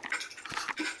 Yeah.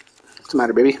 What's the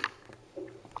matter, baby?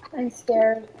 I'm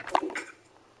scared.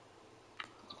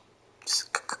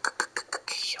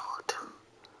 Cute.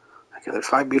 I gathered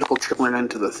 5 beautiful children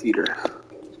into the theater.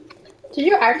 Did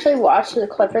you actually watch the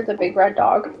Clifford the Big Red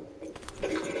Dog?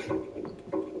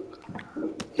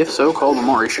 If so, call the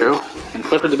Maury Show. And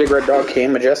Clifford the Big Red Dog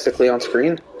came majestically on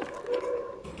screen.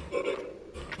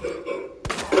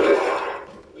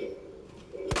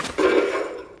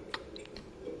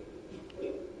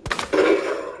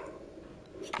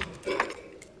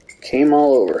 Came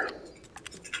all over.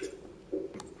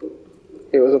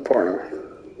 It was a porno.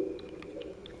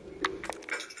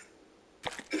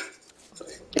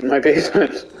 In my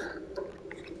basement.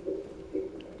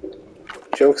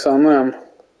 Joke's on them.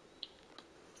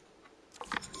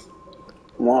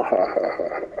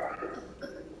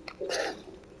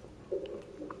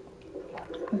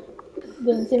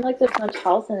 Doesn't seem like there's much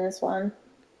health in this one.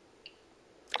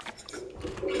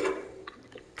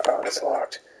 it's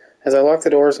locked. As I lock the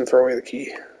doors and throw away the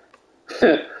key.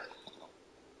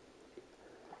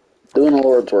 Doing the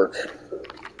Lord's work.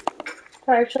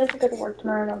 I actually have to go to work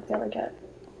tomorrow. I don't feel like it.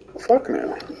 Fuck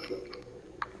no.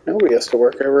 Nobody has to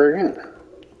work ever again.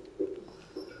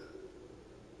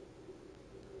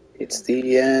 It's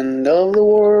the end of the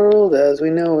world as we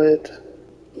know it.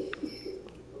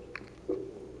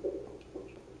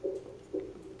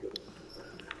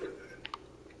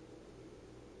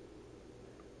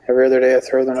 Every other day I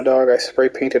throw them a dog, I spray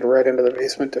painted red into the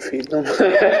basement to feed them.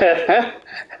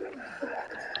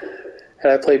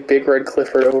 And I play Big Red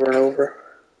Clifford over and over.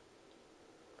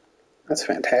 That's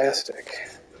fantastic.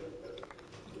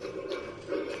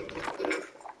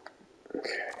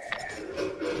 Okay.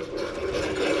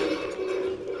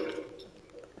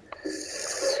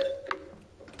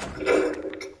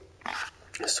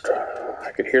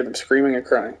 I could hear them screaming and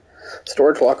crying.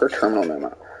 Storage locker terminal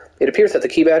memo. It appears that the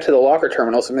key back to the locker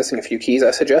terminals is missing a few keys. I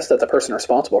suggest that the person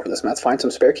responsible for this mess find some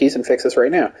spare keys and fix this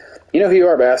right now. You know who you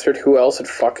are, bastard. Who else would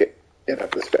fuck it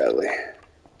up this badly?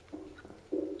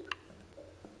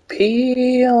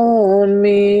 Pee on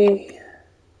me.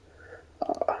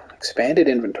 Expanded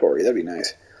inventory. That'd be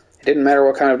nice. It didn't matter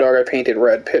what kind of dog I painted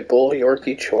red. Pit bull,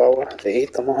 Yorkie, Chihuahua. They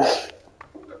ate them all.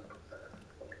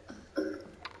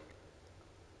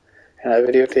 And I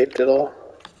videotaped it all.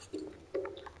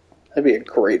 That'd be a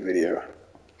great video.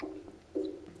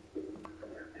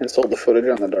 And sold the footage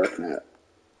on the darknet.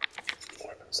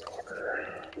 Weapons locker.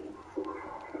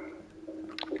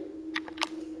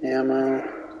 Ammo.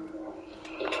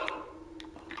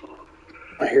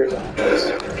 Oh, here's all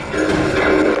this.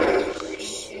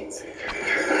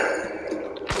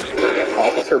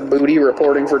 Officer Booty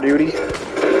reporting for duty.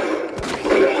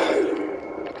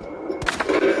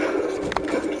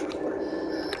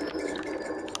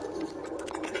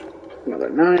 Another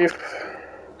knife.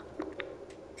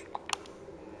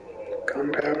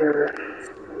 Gunpowder.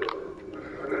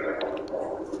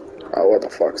 Oh, what the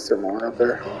fuck? Is there more up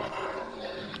there?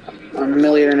 I'm a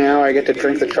millionaire now. I get to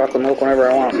drink the chocolate milk whenever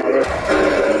I want, mother.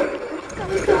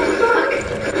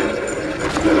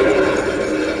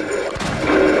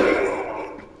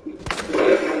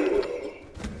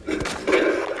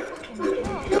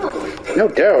 No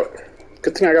doubt.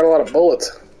 Good thing I got a lot of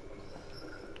bullets.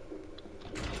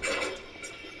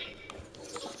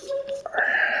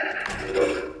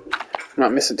 I'm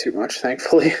not missing too much,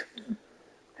 thankfully.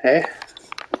 Hey?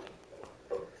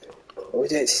 What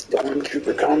was that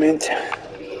stormtrooper comment?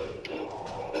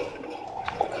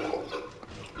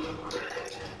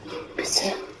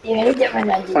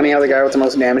 Funny how the guy with the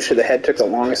most damage to the head took the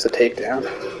longest to take down.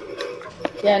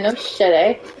 Yeah, no shit,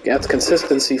 eh? Yeah, it's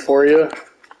consistency for you.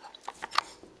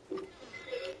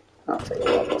 Oh, for the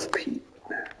love of Pete.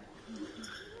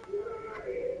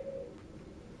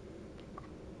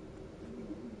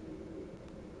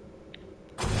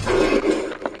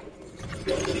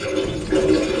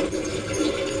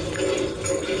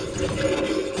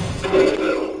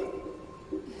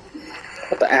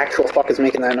 What the actual fuck is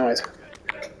making that noise?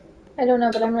 I don't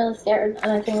know, but I'm really scared,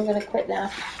 and I think we're gonna quit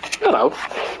now. Shut up.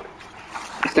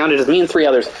 It's down to just me and 3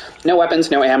 others. No weapons,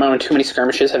 no ammo, and too many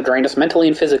skirmishes have drained us mentally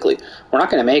and physically. We're not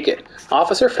going to make it.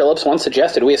 Officer Phillips once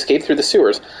suggested we escape through the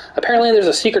sewers. Apparently there's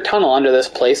a secret tunnel under this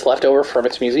place left over from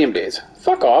its museum days.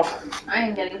 Fuck off. I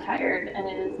am getting tired, and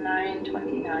it is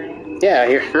 9:29. Yeah,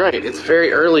 you're right. It's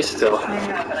very early still. I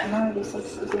know, but I'm already so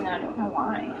sleepy and I don't know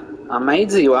why. I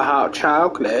made you a hot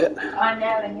chocolate. I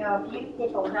know, and you're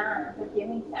beautiful, huh? For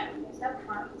doing so. You're so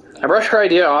kind. I brushed her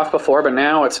idea off before, but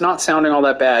now it's not sounding all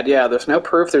that bad. Yeah, there's no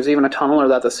proof there's even a tunnel or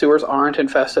that the sewers aren't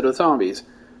infested with zombies.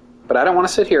 But I don't want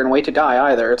to sit here and wait to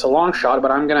die either. It's a long shot, but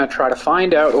I'm going to try to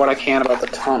find out what I can about the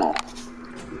tunnel.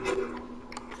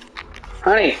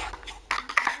 Honey,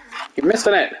 you're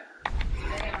missing it.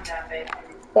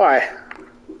 Why?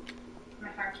 My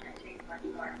heart can't take much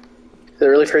more. Is it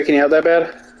really freaking you out that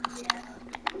bad?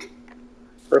 Yeah.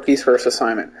 Rookie's first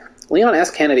assignment. Leon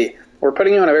S. Kennedy, we're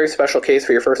putting you on a very special case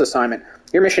for your first assignment.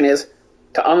 Your mission is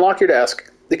to unlock your desk.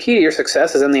 The key to your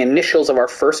success is in the initials of our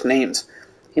first names.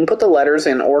 Input the letters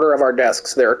in order of our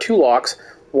desks. There are 2 locks,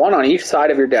 one on each side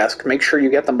of your desk. Make sure you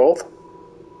get them both.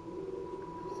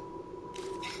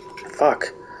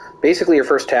 Fuck. Basically, your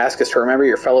first task is to remember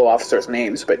your fellow officers'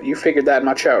 names, but you figured that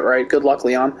much out, right? Good luck,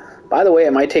 Leon. By the way,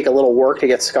 it might take a little work to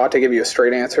get Scott to give you a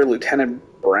straight answer. Lieutenant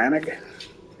Brannig?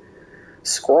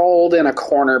 Scrawled in a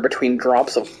corner between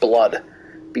drops of blood.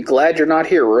 Be glad you're not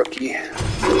here, rookie.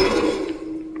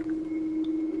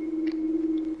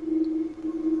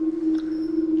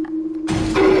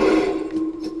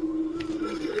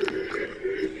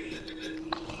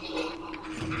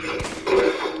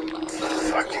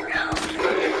 Fucking hell.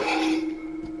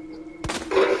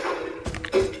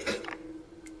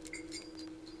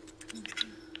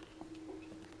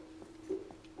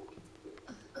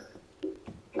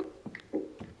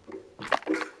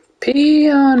 Pee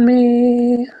on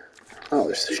me. Oh,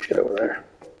 there's shit over there.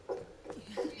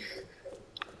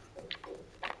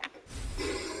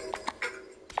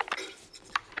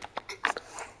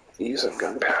 Use of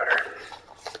gunpowder.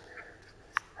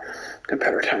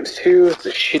 Gunpowder times 2 is the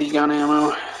shitty gun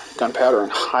ammo. Gunpowder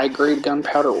and high-grade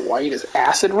gunpowder white is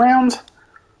acid rounds.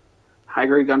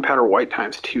 High-grade gunpowder white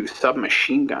times 2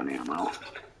 submachine gun ammo.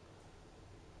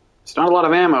 There's not a lot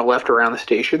of ammo left around the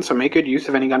station, so make good use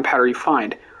of any gunpowder you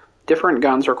find. Different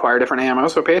guns require different ammo,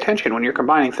 so pay attention when you're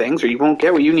combining things or you won't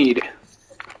get what you need.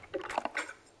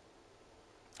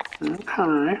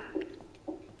 Okay.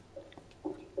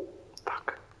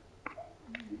 Fuck.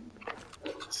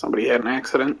 Somebody had an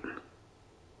accident.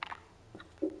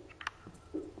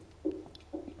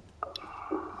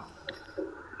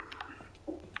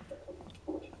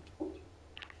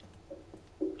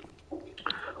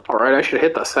 Alright, I should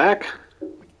hit the sack.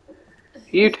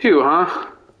 You too, huh?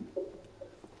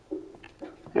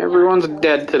 Everyone's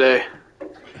dead today.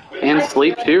 And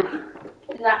sleep too.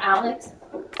 Is that Alex?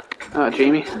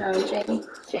 Jamie? No, Jamie.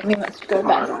 Jamie must go to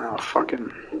I bed. don't know,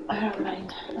 fucking... I don't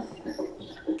mind.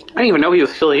 I didn't even know he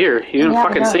was still here. He didn't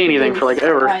fucking say anything for like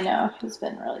ever. I know. He's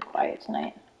been really quiet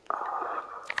tonight.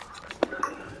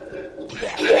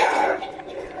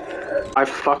 I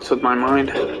fucks with my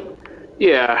mind.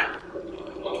 Yeah.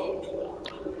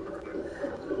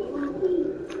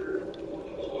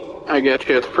 I get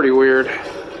you, it's pretty weird.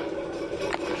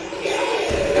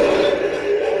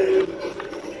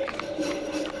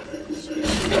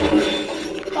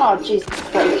 Oh, Jesus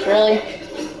Christ, really?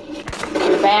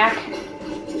 You're back?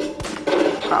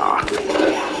 Ah.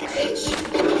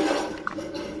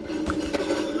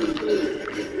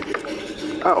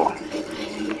 Oh.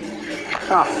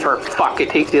 Oh, for fuck, it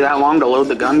takes you that long to load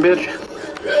the gun, bitch?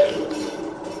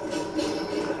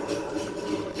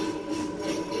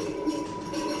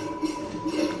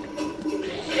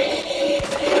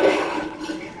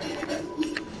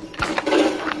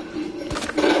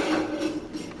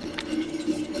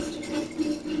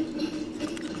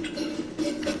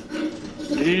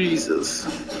 Jesus.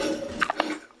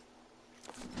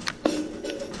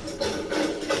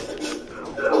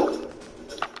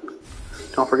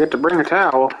 Don't forget to bring a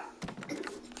towel.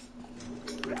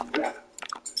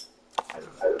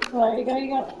 There you go, you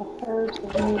got the herbs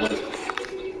needed.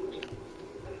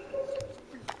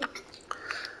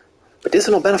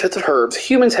 Medicinal benefits of herbs.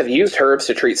 Humans have used herbs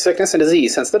to treat sickness and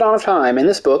disease since the dawn of time. In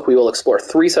this book, we will explore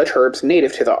 3 such herbs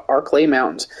native to the Arklay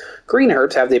Mountains. Green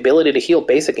herbs have the ability to heal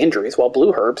basic injuries, while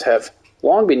blue herbs have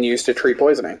long been used to treat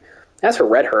poisoning. As for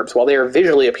red herbs, while they are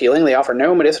visually appealing, they offer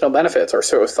no medicinal benefits, or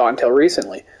so it was thought until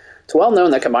recently. It's well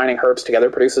known that combining herbs together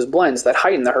produces blends that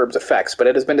heighten the herb's effects, but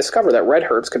it has been discovered that red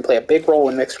herbs can play a big role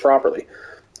when mixed properly.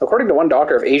 According to one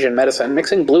doctor of Asian medicine,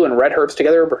 mixing blue and red herbs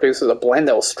together produces a blend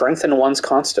that will strengthen one's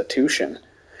constitution.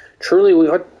 Truly, we...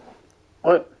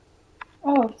 What?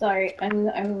 Oh, sorry.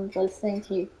 I'm listening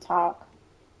to you talk.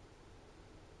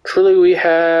 Truly, we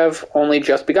have only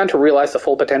just begun to realize the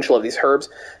full potential of these herbs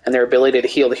and their ability to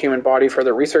heal the human body.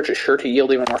 Further research is sure to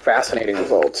yield even more fascinating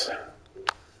results.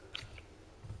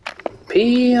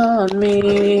 Pee on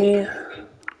me.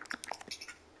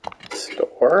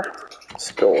 Store.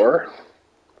 Store.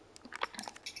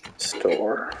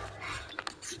 Store.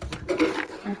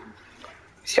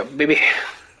 So, baby.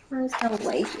 There's no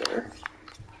light here.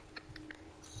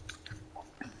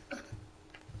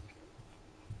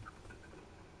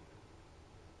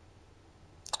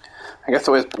 I guess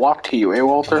the way it's blocked to you, eh,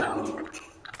 Walter?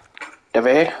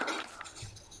 Deve?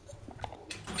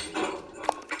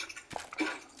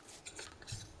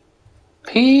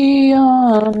 Pee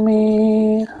on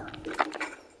me.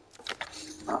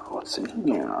 Oh, what's in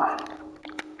here?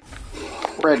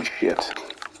 Red shit.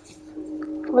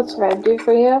 What's red do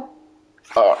for you?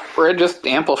 Red just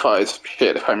amplifies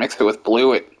shit. If I mix it with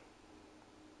blue, it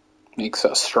makes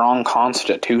a strong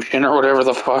constitution or whatever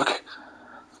the fuck.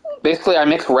 Basically, I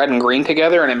mix red and green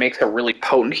together, and it makes a really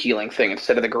potent healing thing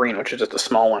instead of the green, which is just a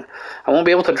small one. I won't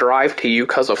be able to drive to you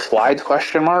because of slides,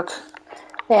 question mark?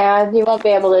 Yeah, you won't be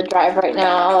able to drive right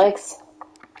now, Alex.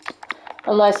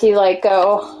 Unless you,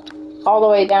 go all the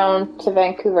way down to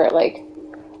Vancouver,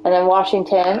 and then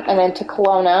Washington, and then to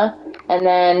Kelowna, and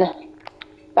then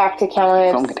back to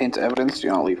Kamloops. Film contains evidence, do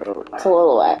not leave it out. It's a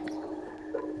little wet.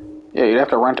 Yeah, you'd have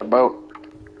to rent a boat.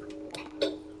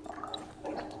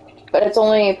 But it's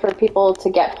only for people to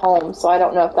get home, so I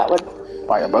don't know if that would...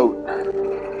 Buy a boat.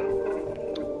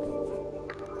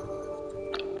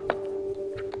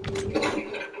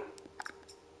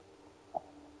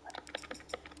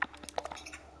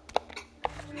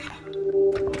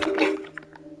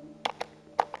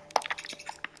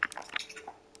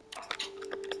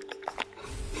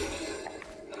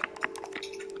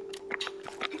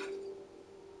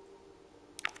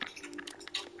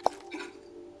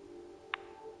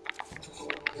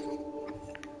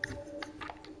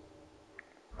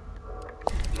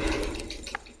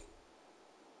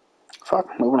 Fuck,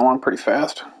 moving along pretty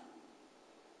fast.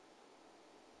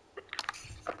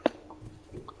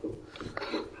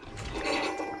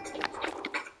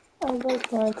 I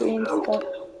like more green stuff.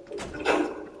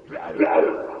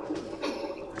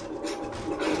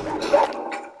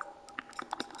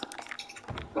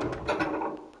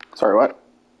 Sorry, what?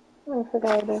 I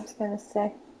forgot what I was gonna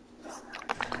say.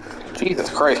 Jesus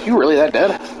Christ, you really that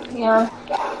dead? Yeah.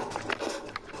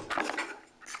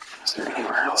 Is there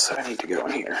anywhere else that I need to go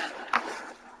in here?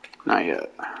 Not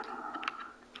yet.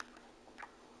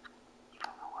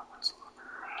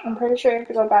 I'm pretty sure you have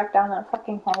to go back down that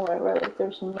fucking hallway where like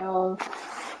there's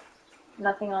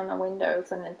nothing on the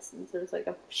windows and there's like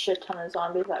a shit ton of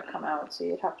zombies that come out, so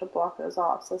you'd have to block those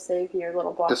off. So save your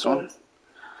little blockades. This one?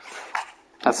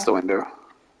 That's the window.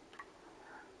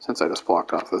 Since I just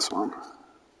blocked off this one.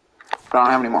 But I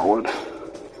don't have any more wood.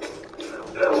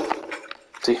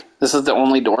 See, this is the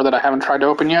only door that I haven't tried to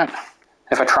open yet.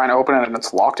 If I try to open it and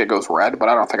it's locked, it goes red, but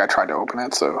I don't think I tried to open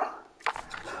it, so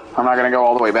I'm not going to go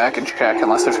all the way back and check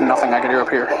unless there's nothing I can do up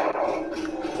here.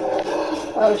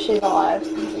 Oh, she's alive.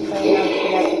 So you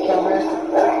have to kill her.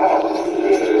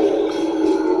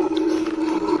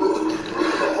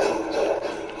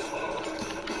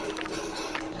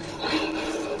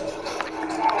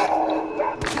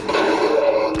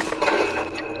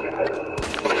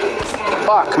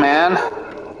 Fuck, man.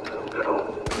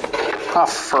 Oh,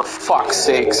 for fuck's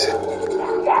sakes.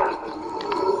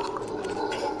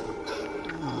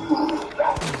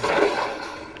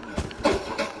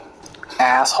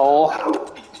 Asshole.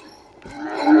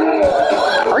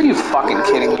 Are you fucking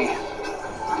kidding me?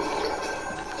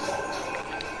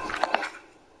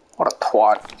 What a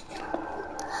twat.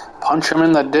 Punch him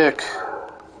in the dick.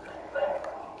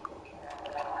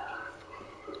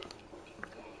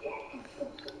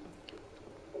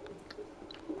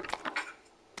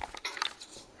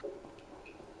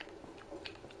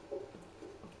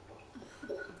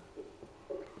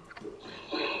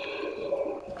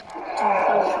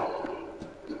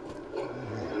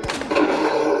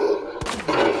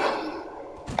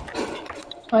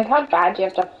 Like, how bad do you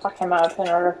have to fuck him up in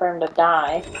order for him to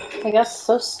die? Like, that's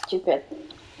so stupid.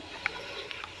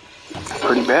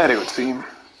 Pretty bad, it would seem.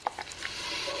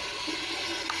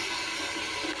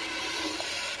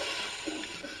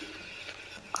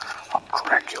 Oh,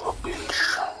 Dracula,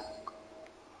 bitch.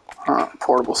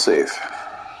 Portable safe.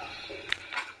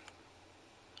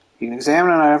 You can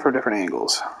examine an item from different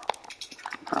angles.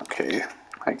 Okay,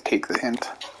 I take the hint.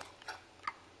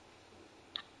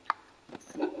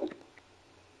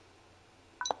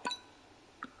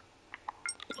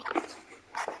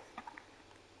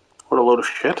 What a load of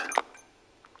shit.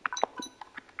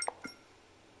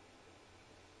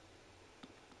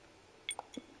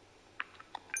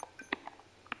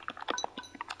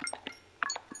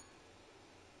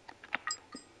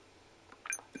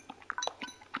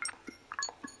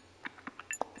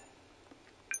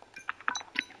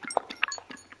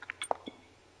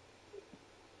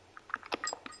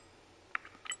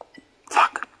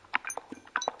 Fuck.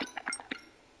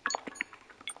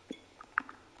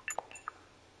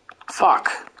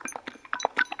 Fuck.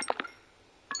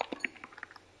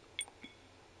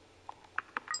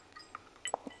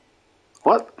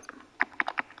 What?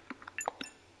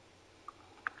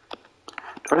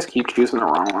 Do I just keep choosing the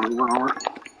wrong one over and over?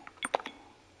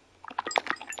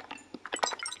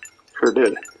 Sure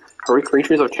did. Are we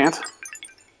creatures of chance?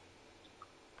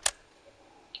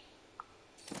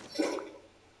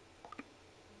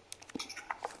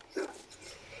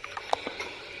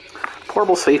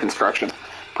 Portable safe instruction.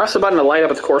 Press the button to light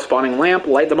up its corresponding lamp.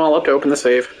 Light them all up to open the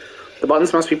safe. The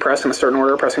buttons must be pressed in a certain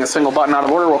order. Pressing a single button out of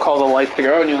order will cause the light to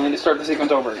go, and you'll need to start the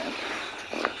sequence over again.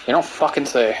 You don't fucking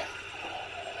say.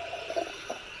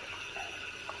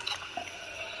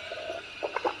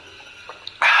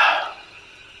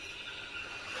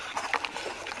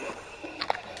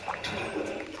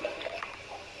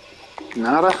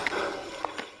 Nada.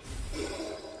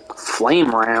 Flame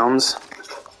rounds.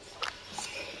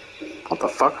 What the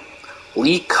fuck?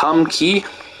 Lee Cum Key?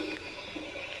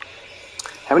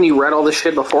 Haven't you read all this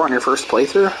shit before on your first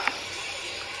playthrough?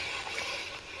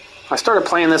 I started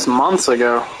playing this months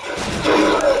ago.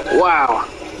 Wow.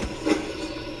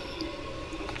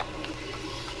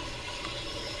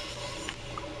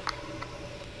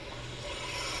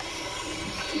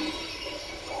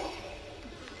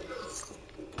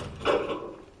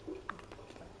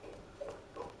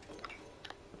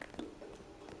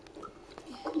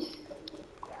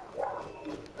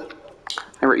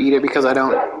 Never eat it because I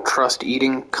don't trust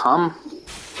eating cum.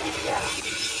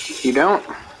 You don't?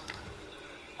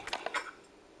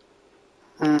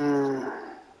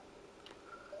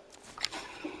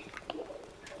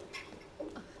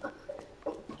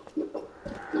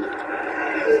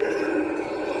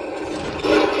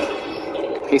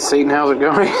 Satan, how's it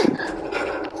going?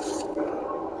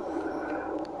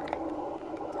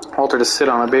 Walter, just sit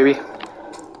on it, baby.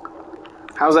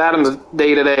 How's Adam's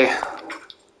day today?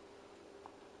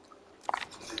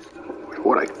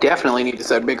 What I definitely need is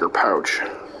that bigger pouch.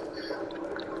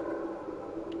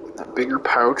 That bigger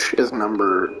pouch is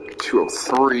number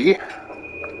 203.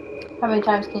 How many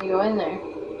times can you go in there?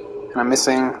 And I'm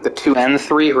missing the 2 and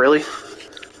 3, really?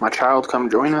 My child,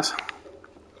 come join us.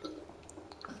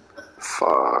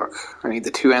 Fuck. I need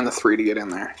the 2 and the 3 to get in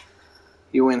there.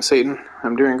 You win, Satan.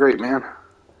 I'm doing great, man.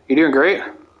 You doing great?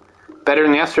 Better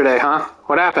than yesterday, huh?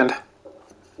 What happened?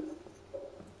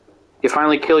 You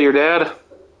finally kill your dad?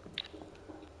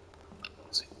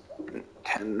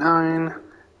 10-9,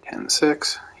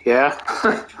 10-6, yeah.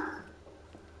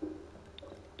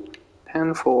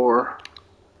 10-4,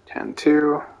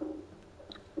 10-2.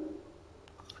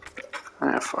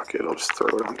 Ah, fuck it, I'll just throw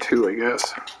it on 2, I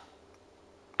guess.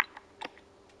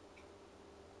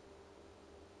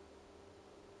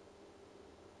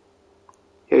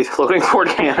 Yeah, he's floating toward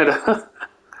Canada.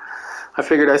 I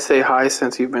figured I'd say hi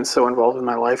since you've been so involved in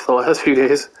my life the last few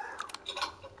days.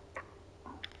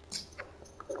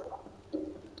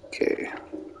 Okay.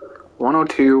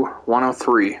 102,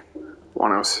 103,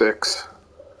 106,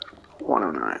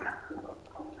 109.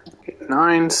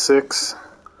 9, 6,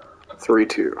 3,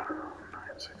 2. 9,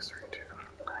 6, 3, 2.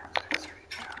 9, 6, 3,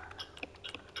 2.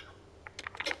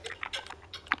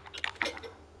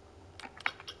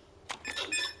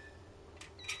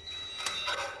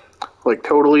 Like,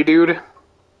 totally, dude.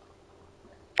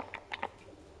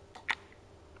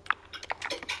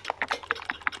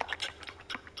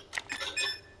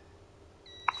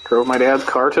 Drove my dad's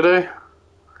car today?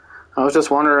 I was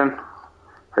just wondering,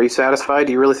 are you satisfied?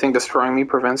 Do you really think destroying me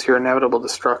prevents your inevitable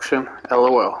destruction?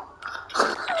 LOL.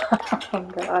 Oh,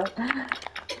 God.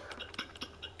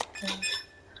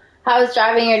 How was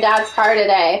driving your dad's car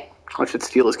today? I should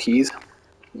steal his keys.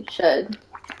 You should.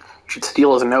 You should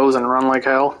steal his nose and run like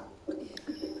hell.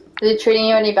 Is he treating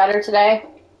you any better today?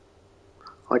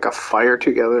 Like a fire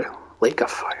together. Lake of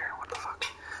fire. What the fuck?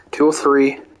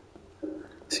 203.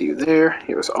 See you there.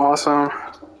 He was awesome.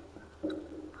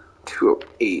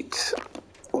 208.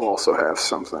 We'll also have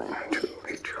something.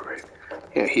 208, 208.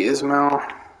 Yeah, he is Mel.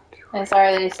 I'm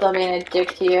sorry that he's still being a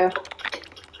dick to you.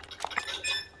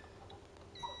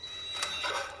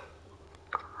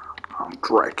 I'm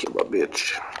Dracula,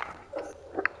 bitch.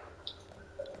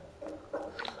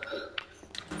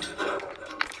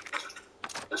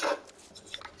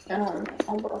 Oh, my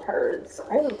elbow hurts.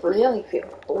 I really feel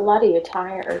bloody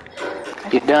tired.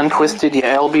 You done twisted your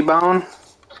LB bone?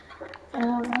 I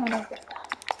don't know.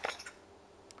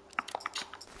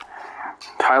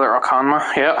 Tyler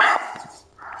Okonma, yeah.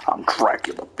 I'm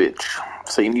Dracula, bitch.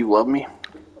 Saying you love me?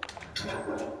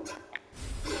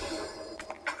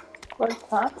 What's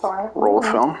that for? Roll of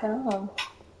film. Oh.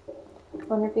 I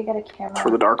wonder if you got a camera.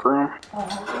 For the dark room.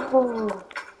 Oh.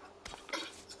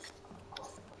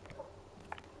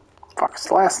 Fuck, it's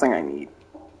the last thing I need.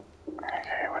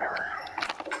 Okay, whatever.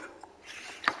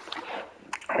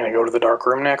 I'm gonna go to the dark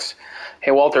room next. Hey,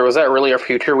 Walter, was that really our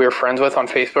future we were friends with on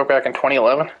Facebook back in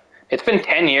 2011? It's been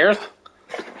 10 years.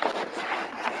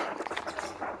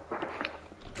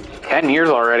 10 years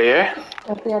already, eh?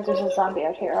 Don't forget there's a zombie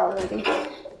out here already.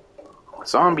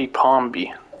 Zombie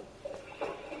Pombi.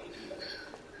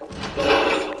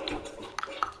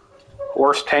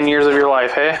 Worst 10 years of your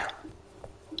life, hey?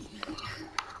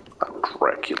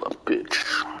 Dracula, bitch.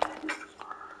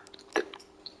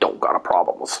 Don't got a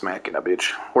problem with smacking a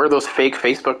bitch. Where are those fake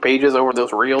Facebook pages over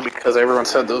those real? Because everyone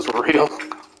said those were real.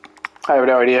 I have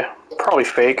no idea. Probably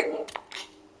fake.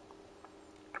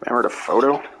 Remember the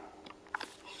photo?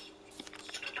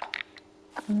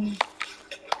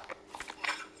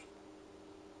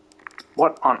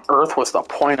 What on earth was the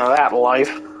point of that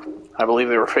life? I believe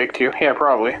they were fake too. Yeah,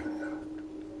 probably.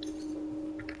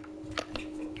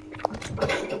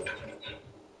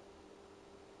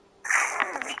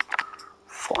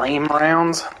 Flame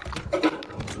rounds?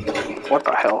 What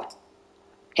the hell?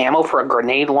 Ammo for a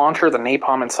grenade launcher. The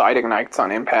napalm inside ignites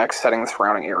on impact, setting the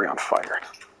surrounding area on fire.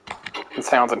 It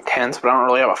sounds intense, but I don't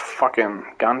really have a fucking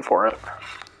gun for it.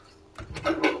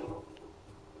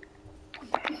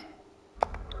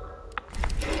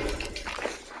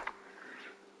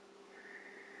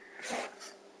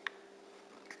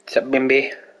 What's up,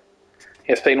 Bimby?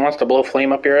 Yes, Satan wants to blow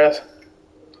flame up your ass?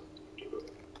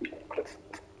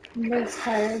 I'm just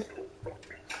tired.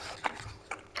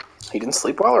 You didn't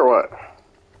sleep well or what?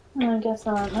 I guess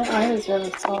not. My eye is really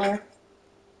sore.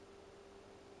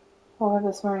 Or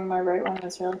this morning my right one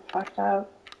was really fucked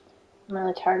up. I'm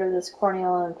really tired of this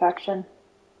corneal infection.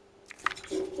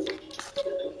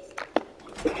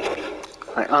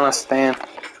 I understand.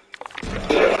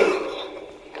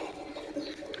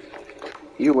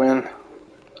 You win.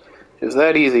 It was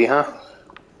that easy, huh?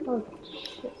 Oh,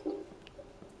 shit.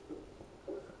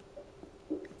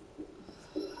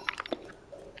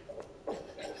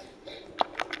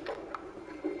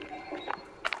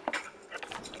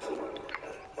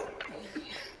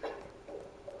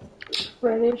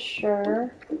 Pretty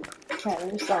sure. Yeah,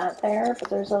 there's that there, but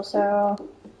there's also.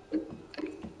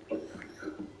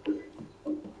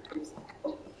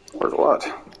 Where's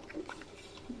what?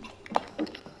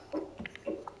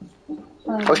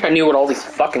 I wish I knew what all these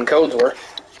fucking codes were.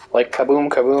 Like kaboom,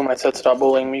 kaboom, I said stop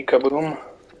bullying me, kaboom.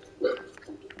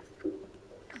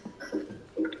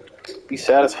 Be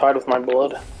satisfied with my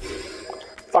blood.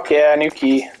 Fuck yeah, new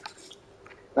key.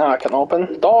 Now I can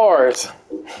open doors.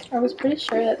 I was pretty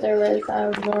sure that there was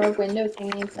more window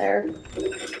thingies there.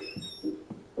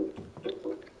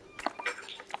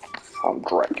 I'm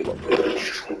Dracula,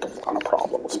 bitch. I've got a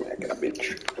problem with smacking a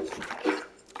bitch.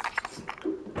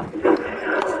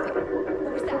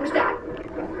 What was that?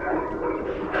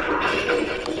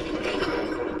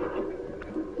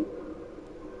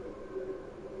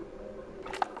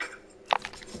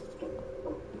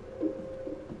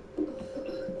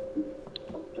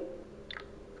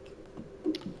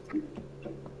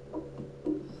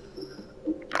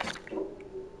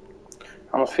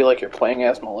 I almost feel like you're playing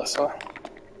as Melissa.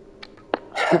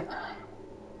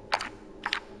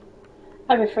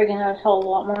 I'd be freaking out a hell of a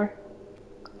lot more.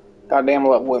 Goddamn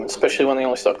love women, especially when they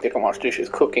only suck dick and wash dishes,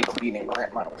 cook and clean and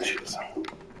grant my wishes.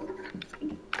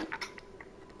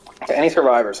 To any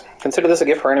survivors, consider this a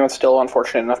gift for anyone still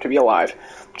unfortunate enough to be alive.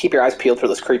 Keep your eyes peeled for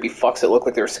those creepy fucks that look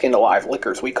like they're skinned alive,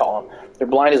 lickers, we call them. They're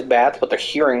blind as bats, but they're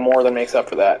hearing more than makes up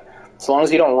for that. As long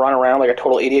as you don't run around like a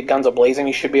total idiot guns a-blazing,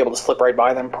 you should be able to slip right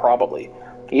by them, probably.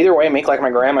 Either way, make like my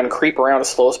grandma and creep around as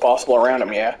slow as possible around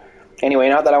them, yeah? Anyway,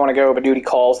 not that I want to go, but duty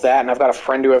calls that, and I've got a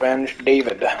friend to avenge,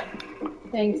 David.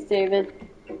 Thanks, David.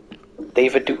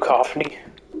 David Duchovny.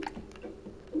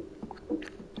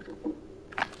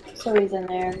 So he's in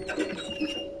there.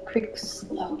 Creaks.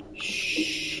 Oh,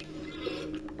 shh.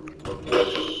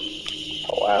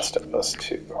 The Last of Us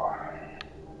 2.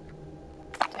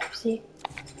 See?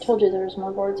 Told you there was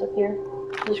more boards up here.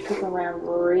 Just creeping around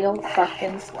real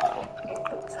fucking slow.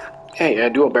 Hey,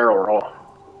 do a barrel roll.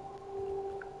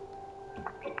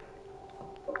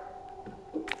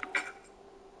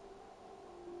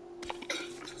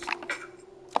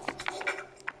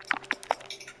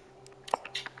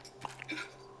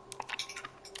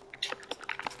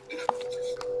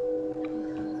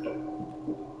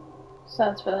 So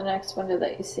that's for the next window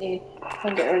that you see.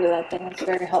 And get rid of that thing. It's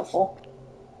very helpful.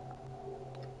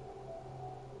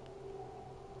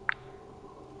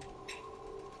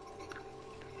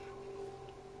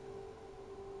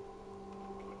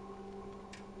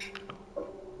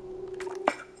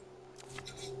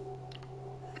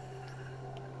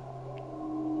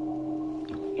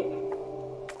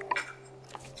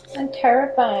 I'm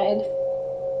terrified.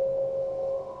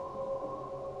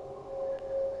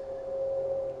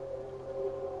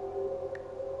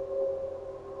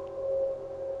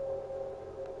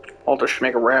 Walter should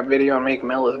make a rap video and make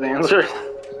Mel his dancer.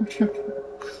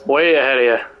 Way ahead of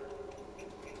you.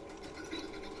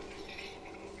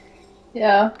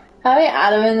 Yeah. Having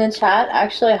Adam in the chat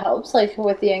actually helps, like,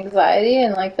 with the anxiety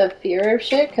and, like, the fear of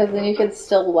shit, because then you can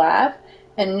still laugh,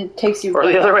 and it takes you... Or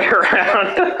the other way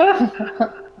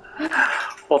around.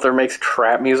 Walter makes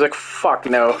trap music? Fuck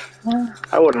no.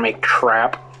 I wouldn't make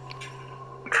trap.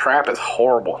 Trap is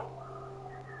horrible.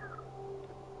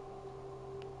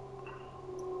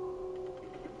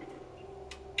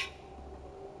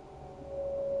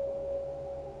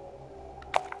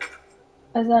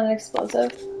 Is that an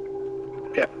explosive?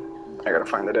 Yeah. I gotta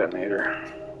find the detonator.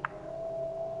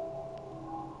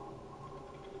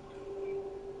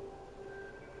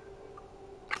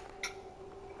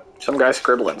 Some guy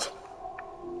scribblings.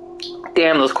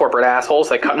 Damn those corporate assholes,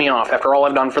 they cut me off after all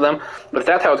I've done for them. But if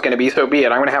that's how it's going to be, so be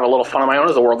it. I'm going to have a little fun of my own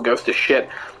as the world goes to shit.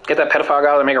 Get that pedophile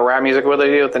guy to make a rap music with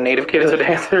it with the native kid as a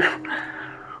dancer.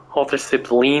 Walter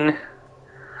sips lean.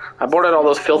 I boarded all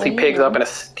those filthy pigs up in a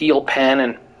steel pen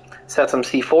and set some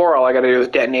C4. All I got to do is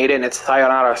detonate it and it's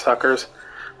sayonara, suckers.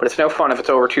 But it's no fun if it's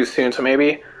over too soon, so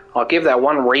maybe I'll give that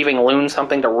one raving loon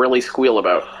something to really squeal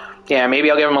about. Yeah,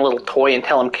 maybe I'll give him a little toy and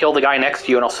tell him kill the guy next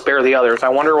to you and I'll spare the others. I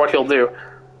wonder what he'll do.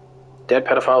 Dead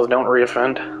pedophiles don't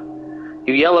reoffend.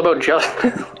 You yell about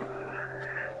justice.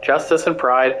 Justice and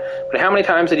pride. But how many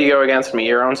times did you go against me?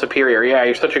 Your own superior. Yeah,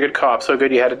 you're such a good cop. So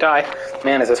good you had to die.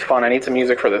 Man, is this fun. I need some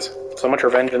music for this. So much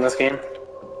revenge in this game.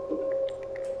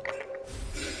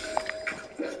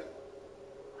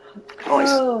 Nice.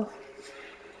 Oh.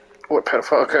 What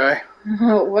pedophile guy?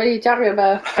 What are you talking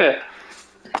about?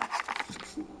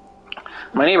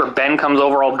 My neighbor Ben comes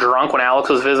over all drunk when Alex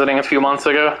was visiting a few months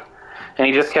ago, and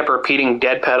he just kept repeating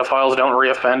dead pedophiles don't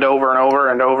reoffend over and over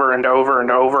and over and over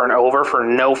and over and over for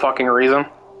no fucking reason.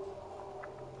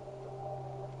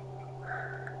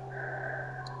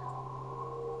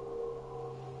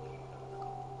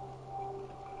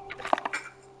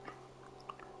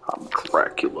 I'm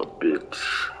Dracula,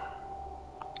 bitch.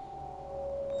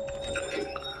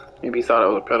 Maybe he thought I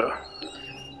was a pedo.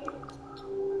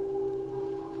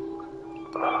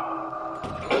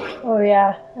 Oh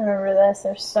yeah, I remember this.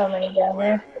 There's so many down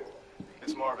there.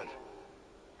 It's Marvin.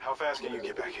 How fast can you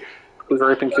get back here? Who's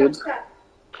raping kids?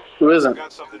 Who isn't?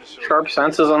 Got something to show Sharp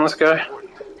senses on this guy.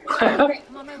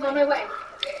 I'm on my way.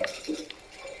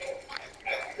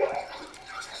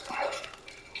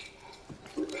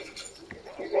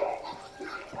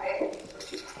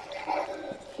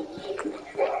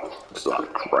 It's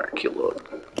not Dracula.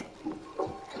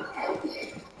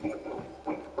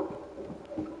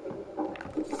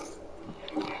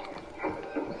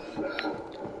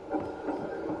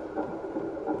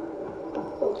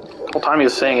 The whole time he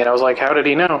was saying it, I was like, how did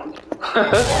he know?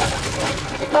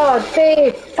 Oh,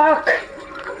 babe, fuck.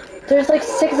 There's like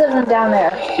 6 of them down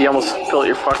there. He almost spilled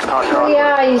your fucking hot Oh chocolate.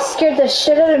 yeah, you scared the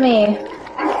shit out of me.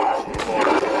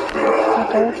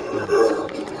 Okay.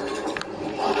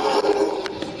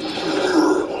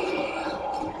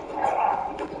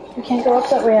 We can't go up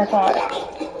that way, I thought.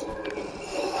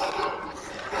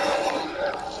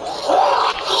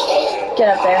 Get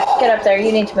up there. Get up there.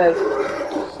 You need to move.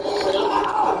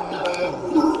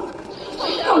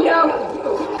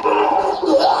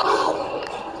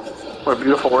 What a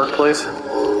beautiful workplace.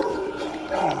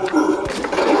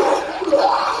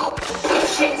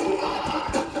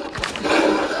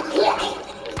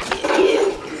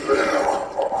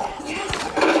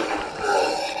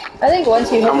 I think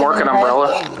once you hit I'm them working in the head,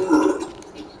 umbrella.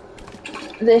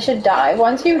 they should die.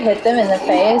 Once you hit them in the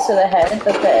face or the head,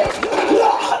 that's it.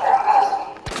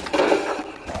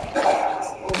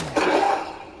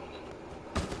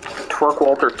 Twerk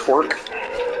Walter twerk.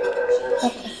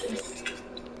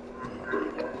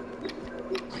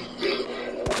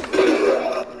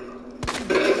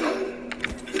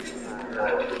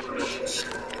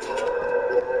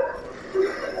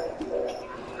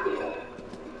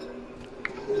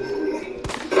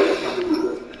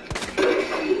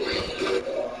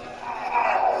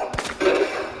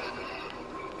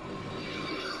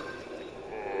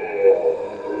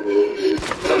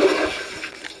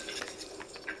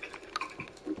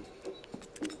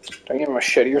 Did I give him a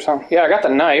machete or something? Yeah, I got the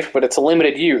knife, but it's a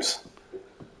limited use.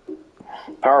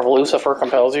 Power of Lucifer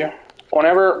compels you.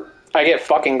 Whenever I get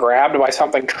fucking grabbed by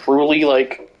something truly,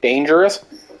 like, dangerous,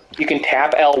 you can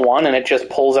tap L1 and it just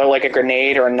pulls out, like, a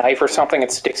grenade or a knife or something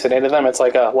and sticks it into them. It's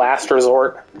like a last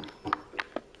resort.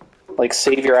 Like,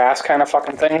 save your ass kind of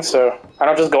fucking thing. So I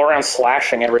don't just go around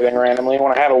slashing everything randomly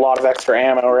when I have a lot of extra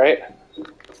ammo, right?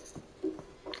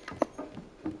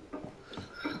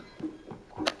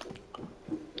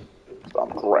 I'm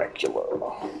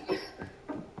Dracula.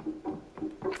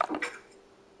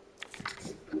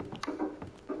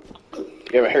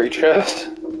 You have a hairy chest?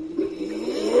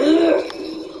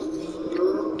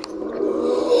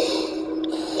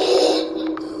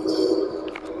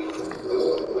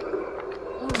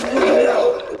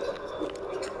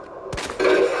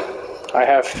 I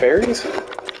have fairies?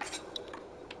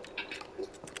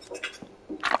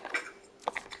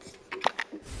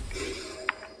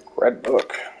 Red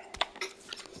book.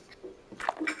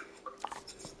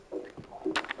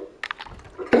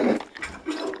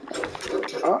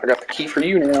 Oh, I got the key for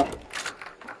you now.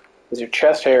 Is your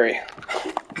chest hairy?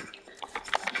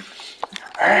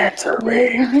 Answer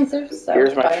me. These are so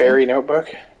Here's my funny. fairy notebook.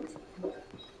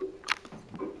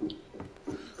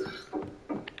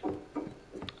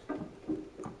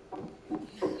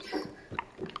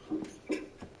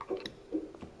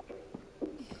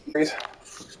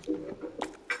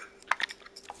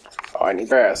 Oh, I need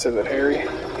grass. Is it hairy?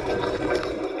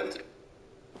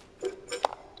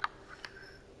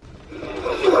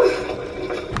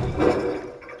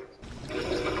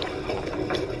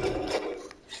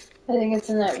 I think it's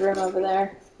in that room over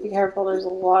there. Be careful, there's a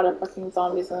lot of fucking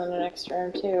zombies in the next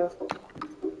room, too.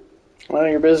 None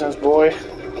of your business, boy.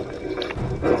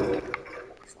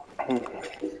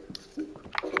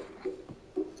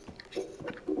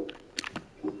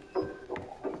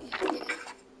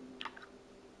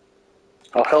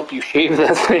 I'll help you shave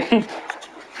that thing.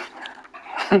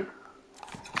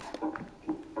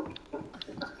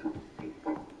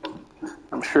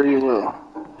 I'm sure you will.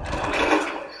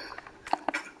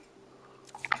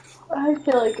 I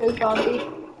feel like a zombie.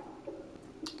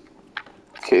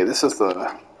 Okay, this is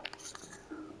the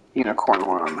unicorn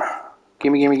one.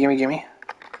 Gimme.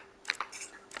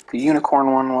 The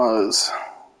unicorn one was...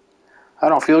 I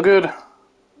don't feel good.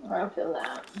 I don't feel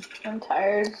that. I'm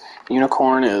tired.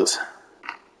 Unicorn is...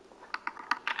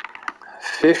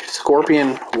 fish,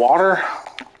 scorpion, water.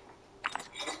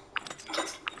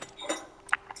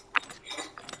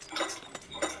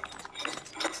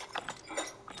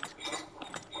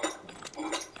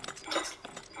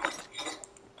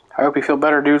 I hope you feel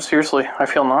better, dude. Seriously, I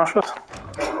feel nauseous.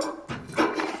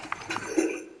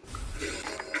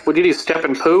 What did you do, step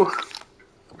and poo? I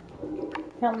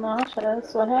feel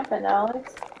nauseous. What happened,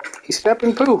 Alex? He stepped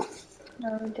and poo.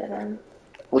 No, he didn't.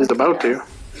 Well, he's about to.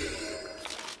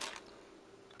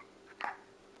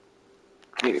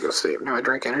 I need to go save. No, I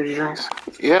drink energy drinks.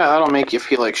 Yeah, that'll make you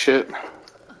feel like shit.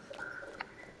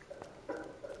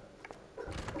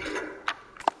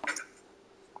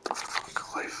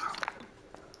 Fuck life.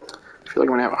 I feel like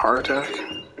I'm gonna have a heart attack.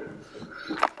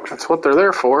 That's what they're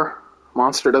there for.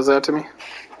 Monster does that to me.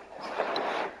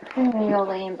 I'm gonna go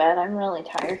lay in bed. I'm really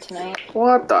tired tonight.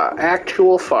 What the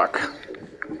actual fuck?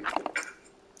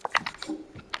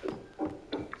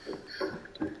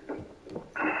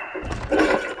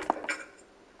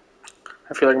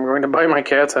 I feel like I'm going to bite my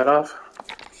cat's head off.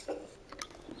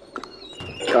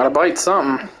 Gotta bite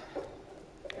something.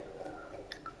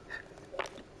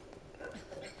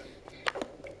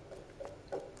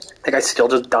 That guy's still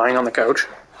just dying on the couch.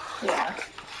 Yeah.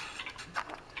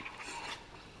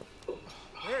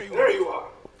 There you are.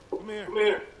 Come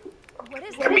here. What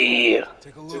is Come here.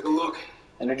 Take a look.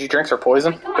 Energy drinks are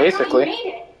poison, basically.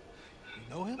 You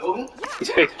know him? He's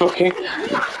Facebooking.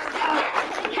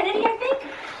 Kennedy, I think?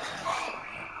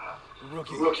 The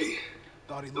rookie.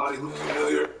 Thought he looked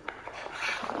familiar. You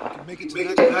can make it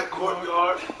to that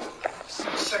courtyard.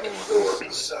 Second floor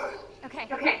inside.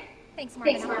 Okay. Thanks,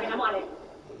 Marvin. I'm on it.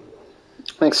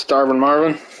 Thanks, Starvin'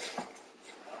 Marvin.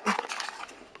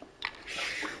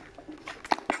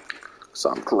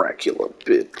 Some Dracula,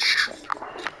 bitch.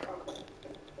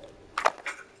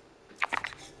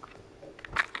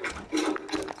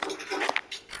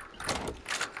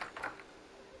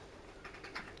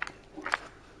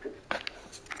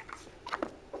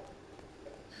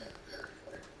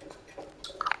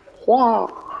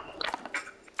 Wow.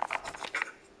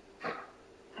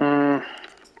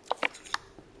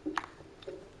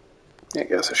 I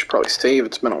guess I should probably save.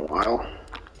 It's been a while.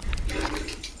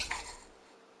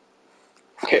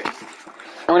 Okay.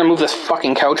 I'm gonna move this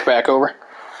fucking couch back over.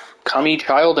 Come, ye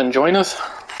child, and join us.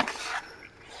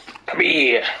 Come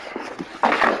here.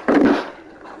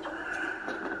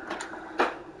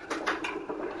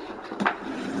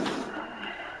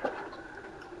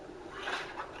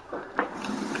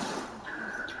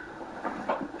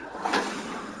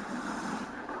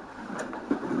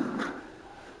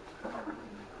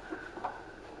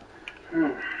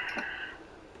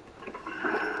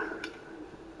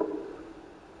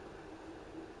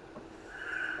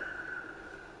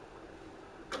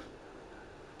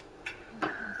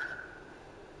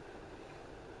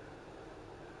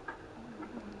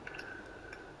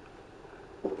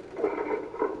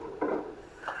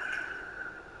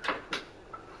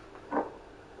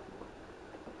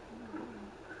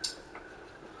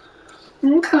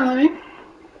 Okay.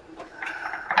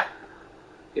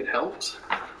 It helps.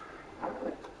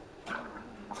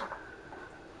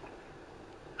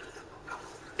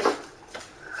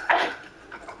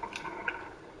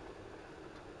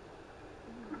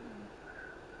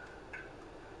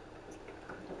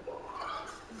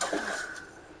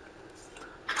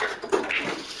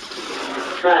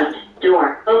 Front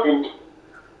door opened.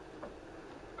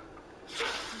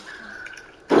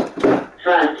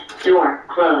 Front door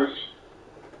closed.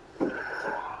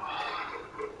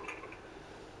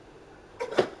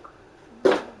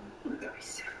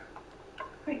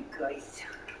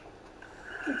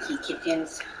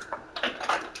 Kittens.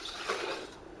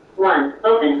 One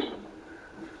opened.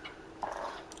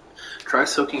 Try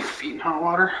soaking your feet in hot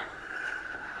water.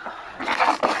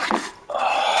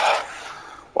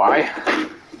 Why?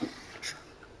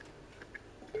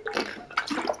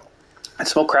 I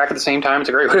smoke crack at the same time. It's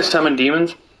a great way to summon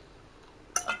demons.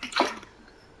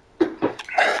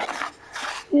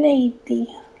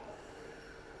 Lady.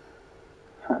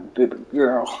 Baby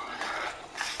girl.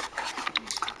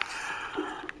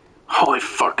 Holy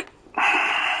fuck.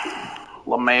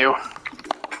 LeMayo.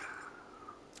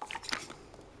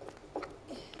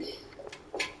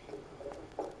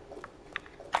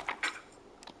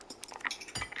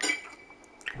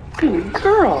 Good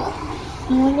girl.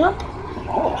 You went up?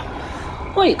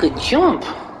 Oh, you could jump.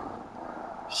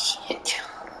 Shit.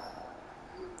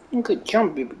 Good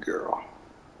jump, baby girl.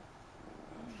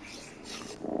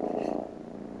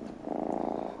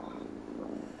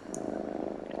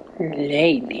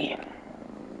 Lady.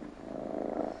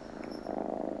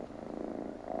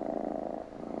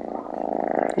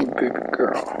 Baby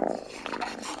girl.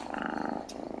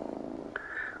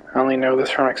 I only know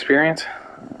this from experience.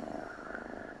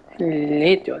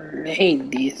 Little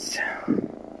ladies.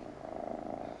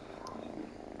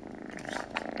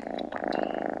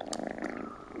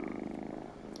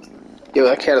 Yo,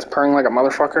 that cat is purring like a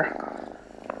motherfucker.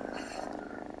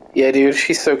 Yeah, dude,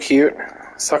 she's so cute.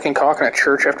 Sucking cock in a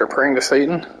church after praying to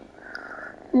Satan.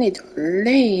 Little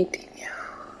lady.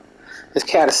 This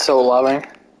cat is so loving.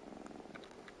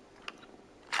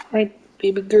 Right,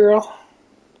 baby girl?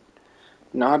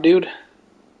 Nah, dude.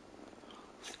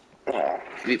 Oh,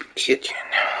 baby kitchen.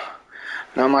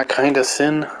 Not my kind of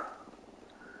sin.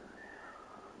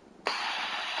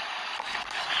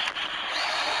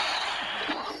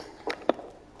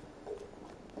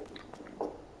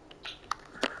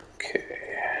 Okay.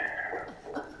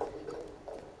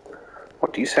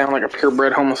 What, do you sound like a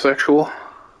purebred homosexual?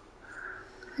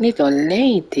 Little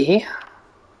lady.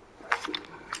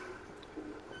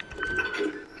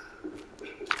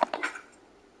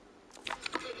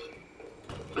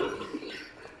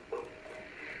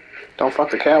 Don't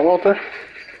fuck the cat, Walter.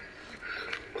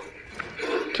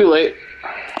 Too late.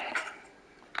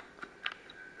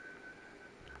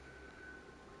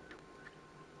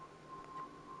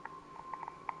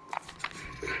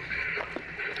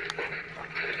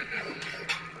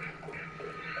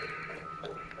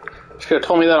 She could have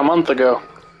told me that a month ago.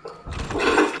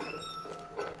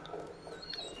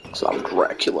 So I'm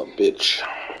Dracula, bitch.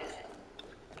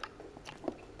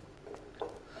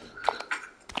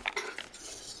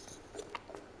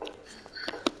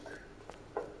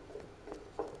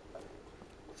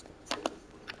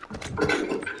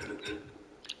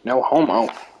 No homo.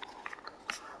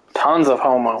 Tons of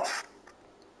homo.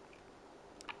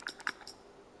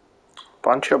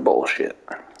 Bunch of bullshit.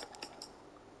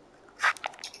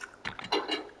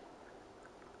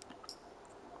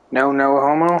 No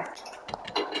homo?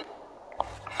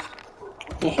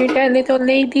 You hear that, little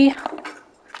lady?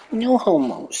 No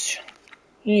homos.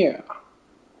 Yeah.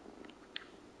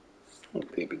 Oh,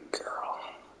 baby girl.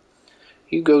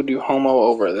 You go do homo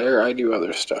over there, I do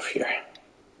other stuff here.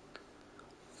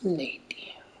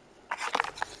 Lady.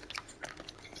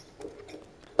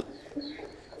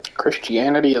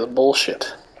 Christianity is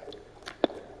bullshit.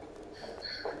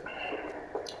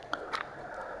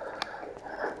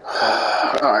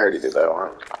 Oh, I already did that one.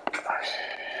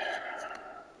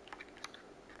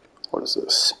 What is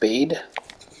this? Spade?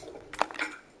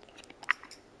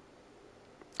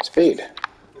 Spade.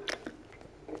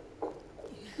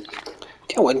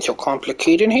 That wasn't so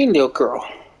complicated, hey, little girl.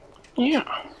 Yeah.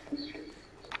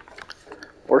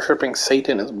 Worshipping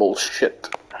Satan is bullshit.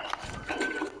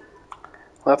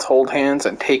 Let's hold hands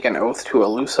and take an oath to a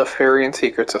Luciferian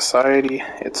secret society.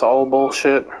 It's all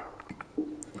bullshit.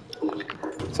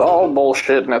 It's all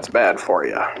bullshit and it's bad for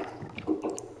you.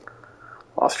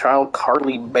 Lost child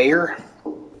Carly Bear.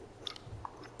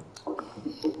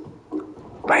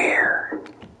 Bear.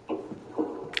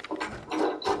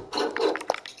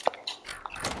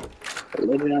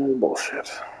 Living on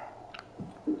bullshit.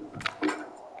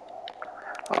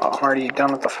 Oh, I'm already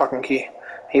done with the fucking key.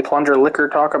 Hey, plunger liquor,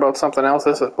 talk about something else.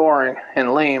 This is boring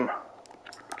and lame.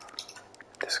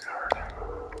 Discard.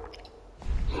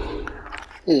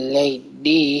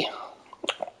 Lady.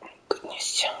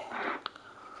 Goodness.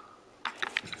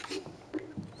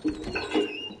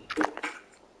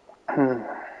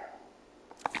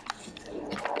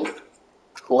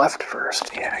 Left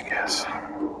first, yeah, I guess.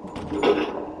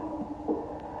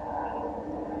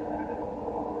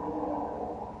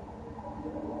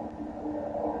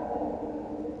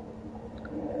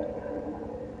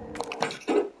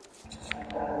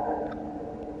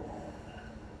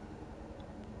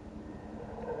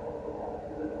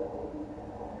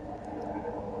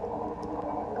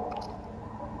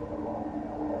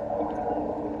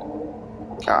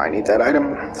 Oh, I need that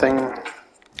item thing.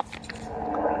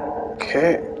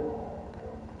 Okay.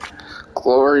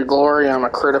 Glory, glory, I'm a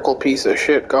critical piece of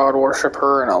shit. God worship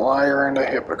her and a liar and a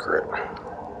hypocrite.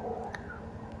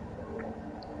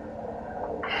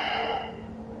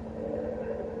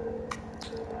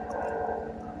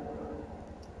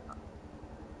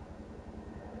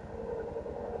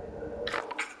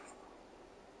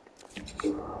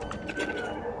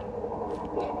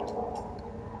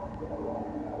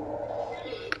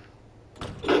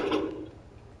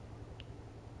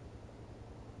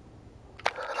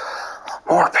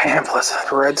 More pamphlets.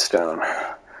 Redstone.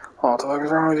 What the fuck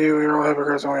is wrong with you? We're all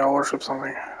hypocrites and we all worship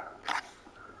something.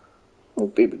 Oh,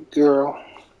 baby girl.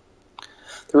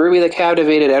 The ruby that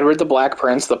captivated Edward the Black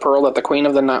Prince, the pearl that the Queen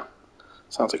of the Nile...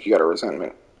 Sounds like you got a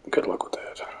resentment. Good luck with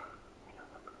that.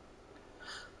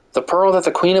 The pearl that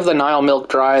the Queen of the Nile milked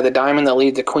dry, the diamond that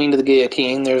leads the Queen to the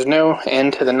guillotine. There's no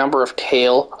end to the number of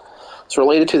tale. It's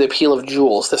related to the appeal of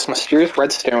jewels. This mysterious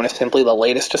red stone is simply the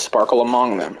latest to sparkle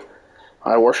among them.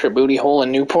 I worship booty hole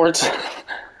and Newports.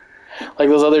 Like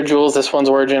those other jewels, this one's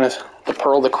origin is the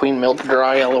pearl the Queen milked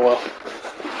dry, lol.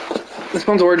 This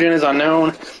one's origin is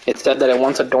unknown. It's said that it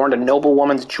once adorned a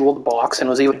noblewoman's jeweled box and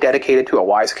was even dedicated to a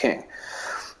wise king.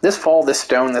 This fall, this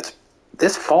stone that's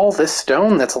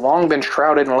long been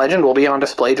shrouded in legend will be on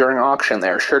display during auction.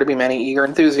 There are sure to be many eager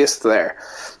enthusiasts there.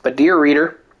 But dear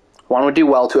reader, one would do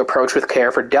well to approach with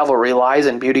care, for devilry lies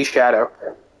in beauty's shadow.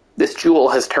 This jewel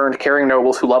has turned caring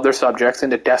nobles who love their subjects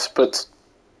into despots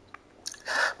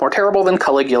more terrible than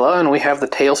Caligula, and we have the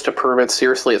tales to prove it.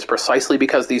 Seriously, it's precisely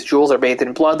because these jewels are bathed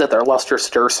in blood that their luster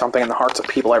stirs something in the hearts of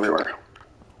people everywhere.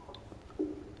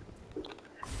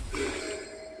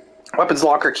 Weapons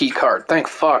locker key card. Thank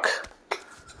fuck.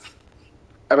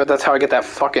 I bet that's how I get that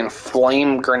fucking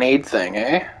flame grenade thing,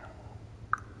 eh?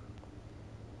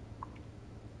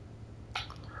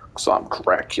 'Cause I'm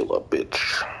Dracula,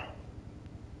 bitch.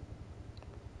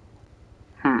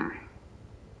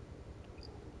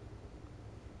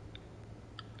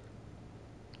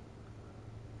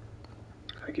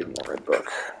 Gotta give him a red book.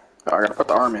 Oh, I gotta put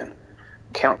the arm in.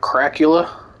 Count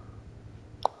Cracula.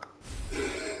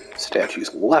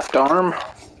 Statue's left arm.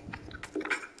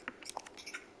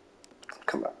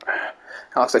 Come on.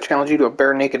 Alex, I challenge you to a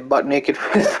bare naked, butt naked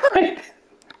fight.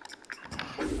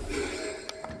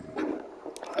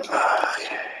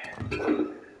 Okay.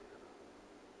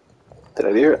 Did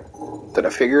I do it? Did I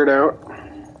figure it out?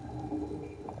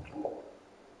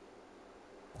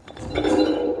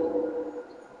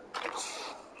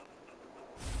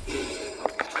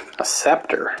 A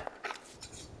scepter.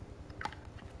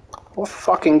 What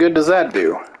fucking good does that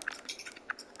do?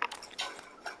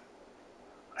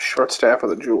 A short staff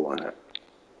with a jewel in it.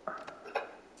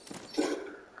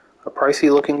 A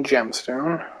pricey looking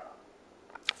gemstone.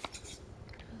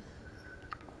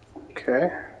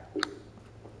 Okay.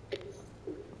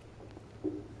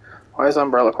 Why is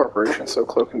Umbrella Corporation so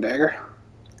cloak and dagger?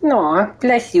 Aw,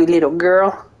 bless you, little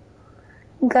girl.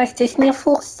 You got the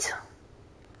sniffles.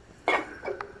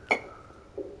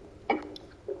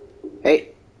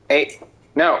 Hey,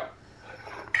 no.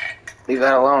 Leave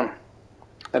that alone.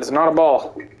 That is not a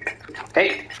ball.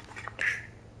 Hey.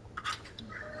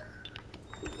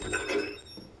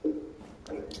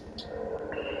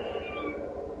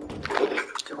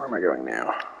 Where am I going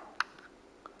now?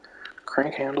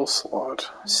 Crank handle slot.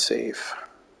 Safe.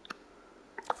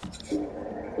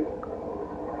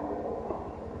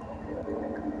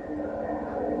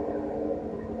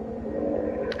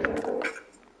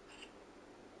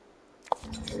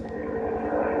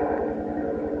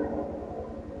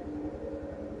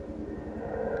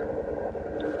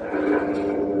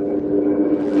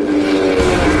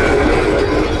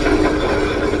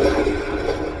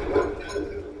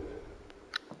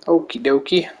 Okie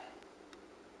dokie.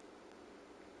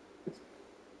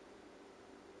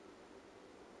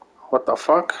 What the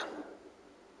fuck?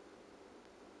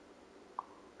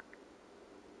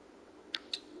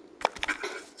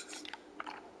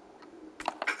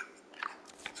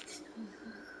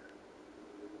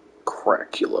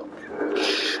 Cracula.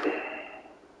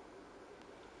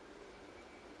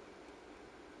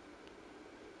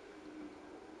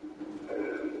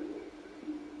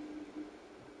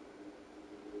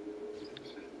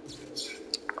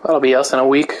 That'll be us in a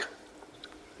week.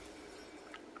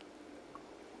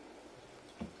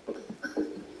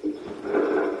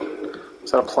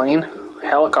 Is that a plane?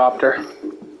 Helicopter.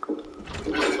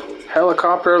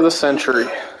 Helicopter of the century.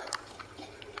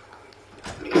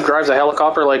 Who drives a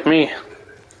helicopter like me?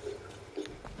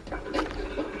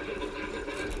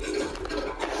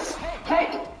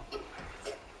 Hey!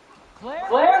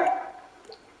 Claire?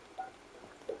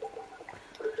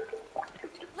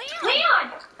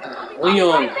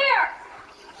 Leon! Right there!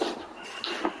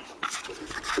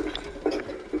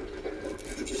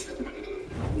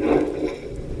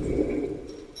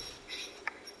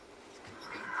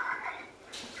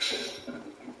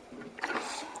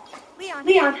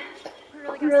 Leon,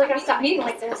 we really gotta stop meeting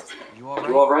like this. You all right?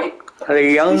 You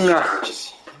alright? Young.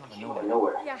 Just out of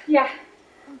nowhere. Yeah,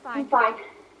 I'm I'm fine. fine.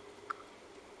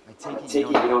 I take it Take it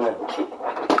you don't have a key.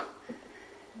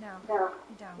 No, No,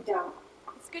 you don't. don't.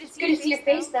 It's good to see, Good to see your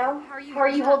face, though. How are you? How are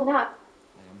you holding up?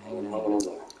 I'm hanging in Hanging there. in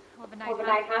there. Hell of a night, Hell of a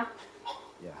huh? night, huh?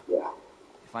 Yeah. Yeah. You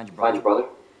find your Find brother? your brother?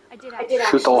 I did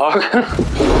Shoot the log.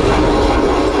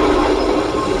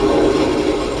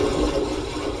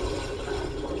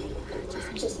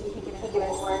 Just make it any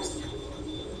worse.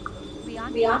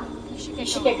 Leon, you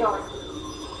should get going.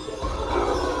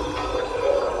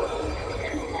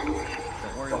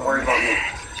 Don't worry about me.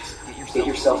 Get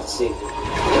yourself to safety.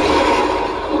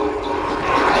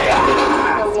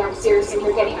 No, Leon, seriously,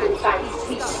 you're getting really fast.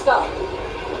 Please stop.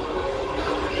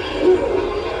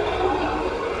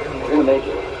 We're gonna make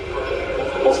it.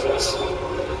 Both of us.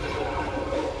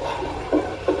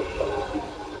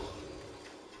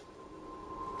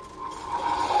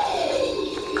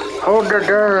 Hold the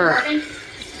door. Marvin,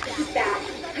 this is bad.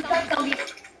 We've got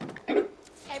zombies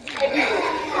everywhere.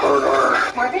 Hold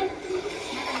on. Marvin?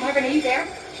 Marvin, are you there?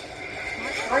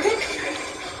 Marvin?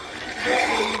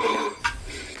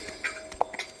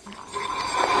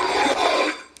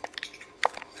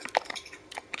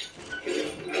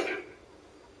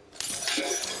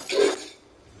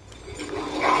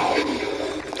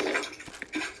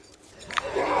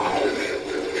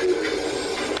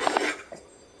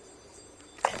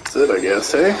 That's it, I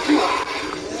guess, eh?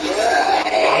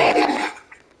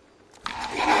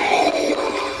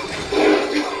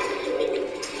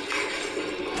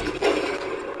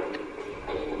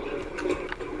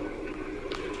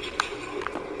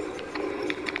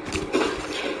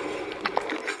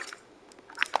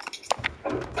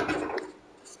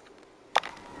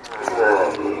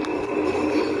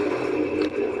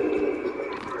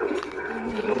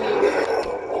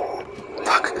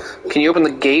 Fuck. Can you open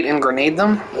the gate and grenade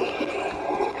them?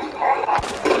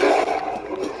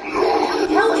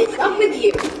 Hell, it's up with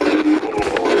you.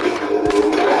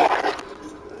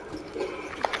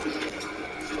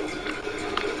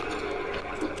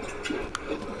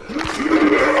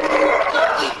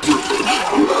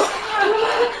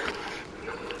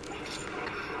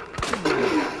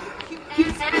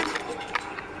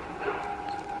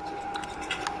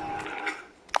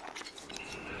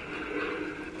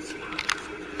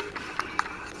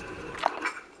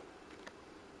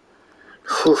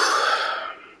 Whew.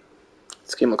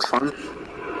 This game looks fun.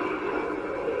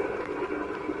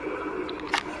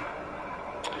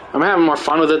 I'm having more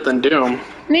fun with it than Doom.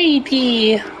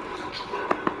 Lady.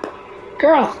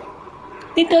 Girl.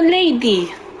 Little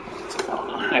lady.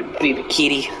 Oh, my baby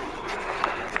kitty.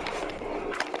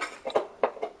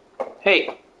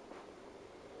 Hey.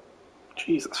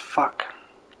 Jesus, fuck.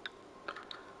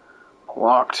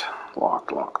 Locked.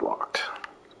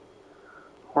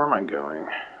 Where am I going?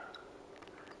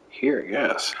 Here, I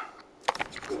guess.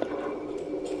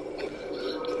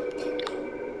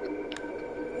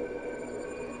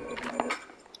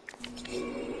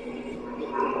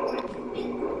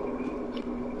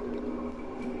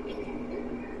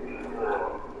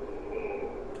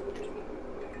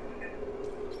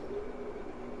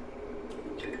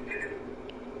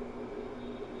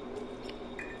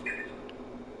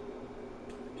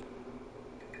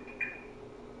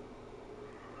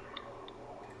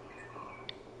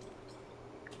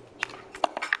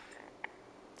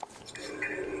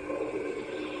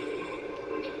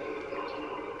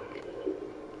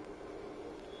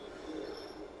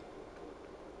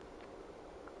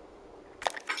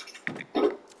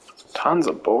 Tons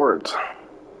of boards.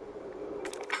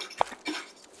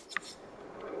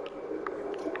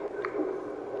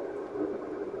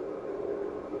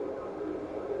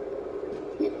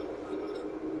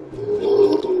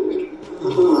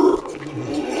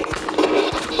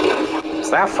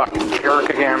 It's that fucking jerk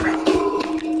again.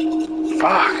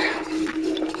 Fuck.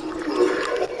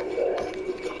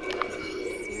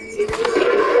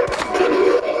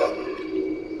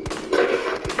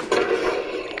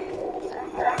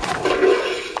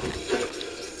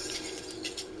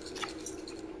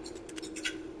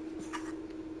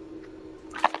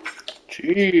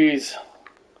 Jeez.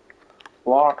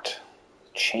 Locked.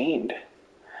 Chained.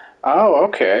 Oh,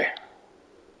 okay.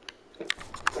 I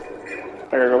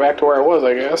gotta go back to where I was,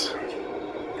 I guess.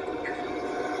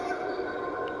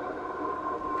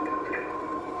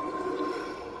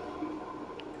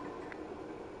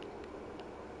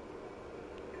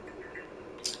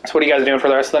 So what are you guys doing for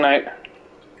the rest of the night?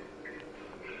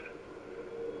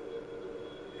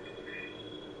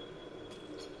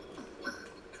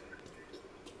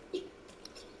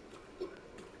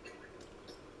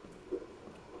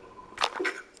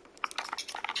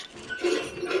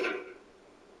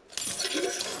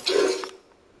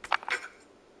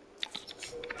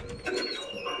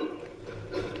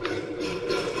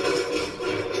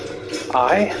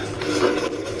 I?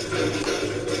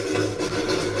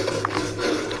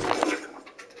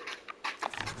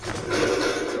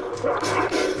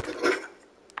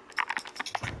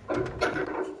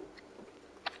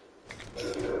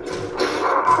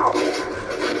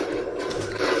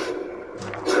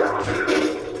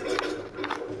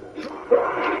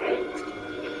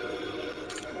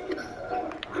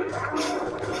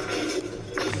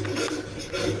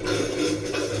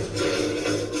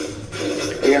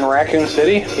 Raccoon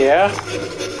City? Yeah.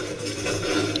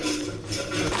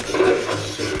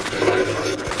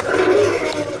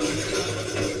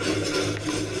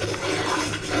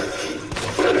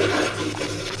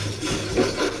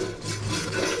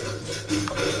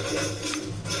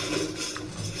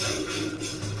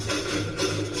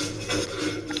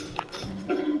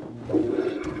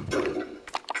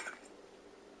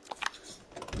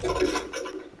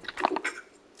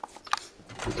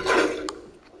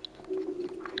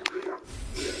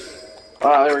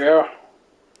 Ah, there we go.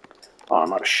 Oh,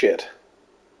 I'm out of shit.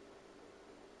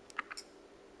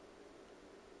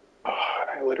 Oh,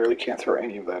 I literally can't throw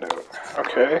any of that out.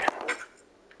 Okay.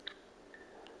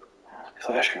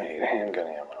 Flash grenade, handgun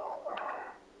ammo.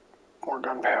 More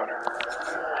gunpowder.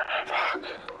 Fuck.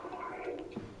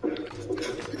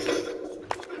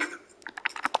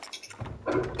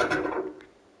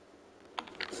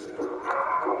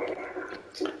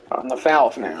 On the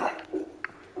valve now.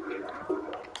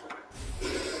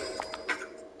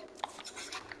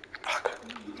 Fuck.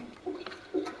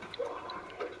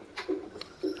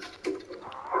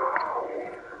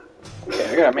 Okay,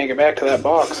 I gotta make it back to that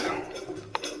box.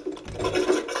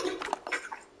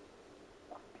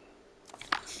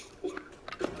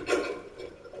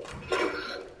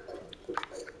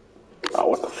 Oh,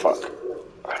 what the fuck?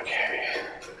 Okay.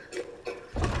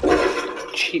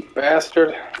 Cheap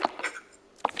bastard.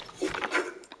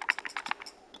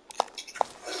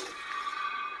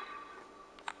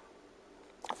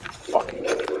 Fucking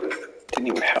didn't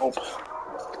even help.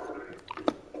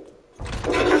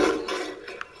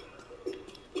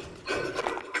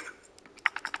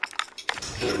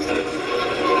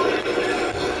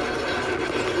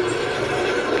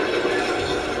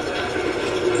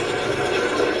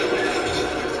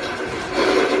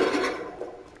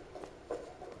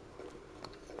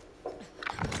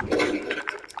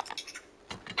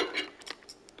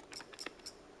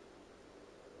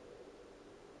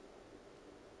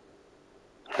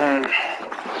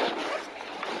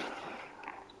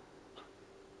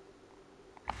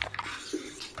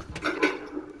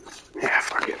 Yeah,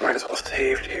 fuck it. Might as well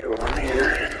save you on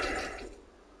here.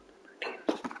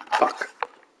 Fuck.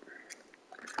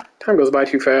 Time goes by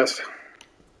too fast.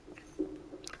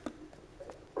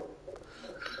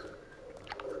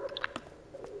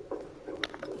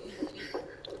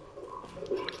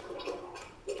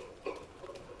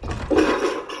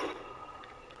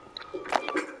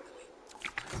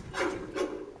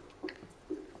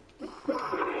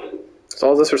 Is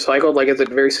all this recycled? Like, is it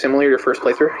very similar to your first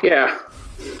playthrough? Yeah.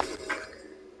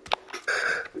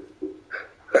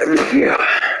 Yeah.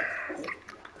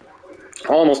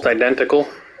 Almost identical.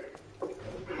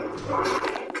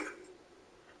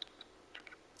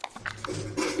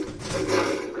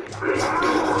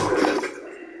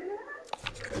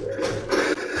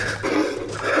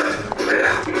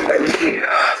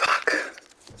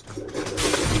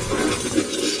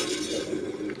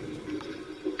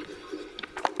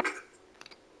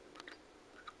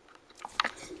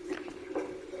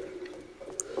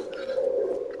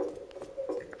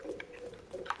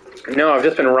 No, I've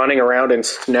just been running around in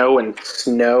snow and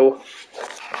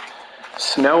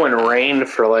rain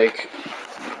for like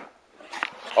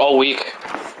all week.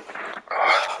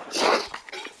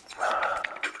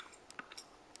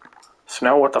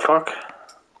 Snow, what the fuck?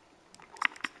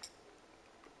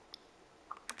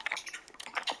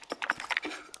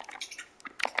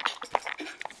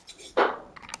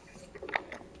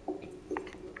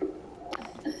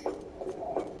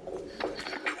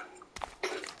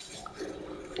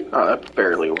 Oh, that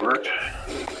barely worked.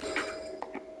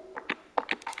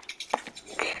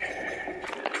 Okay.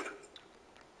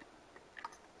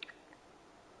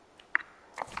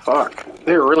 Fuck.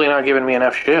 They're really not giving me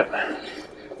enough shit.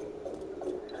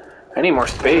 I need more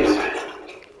space.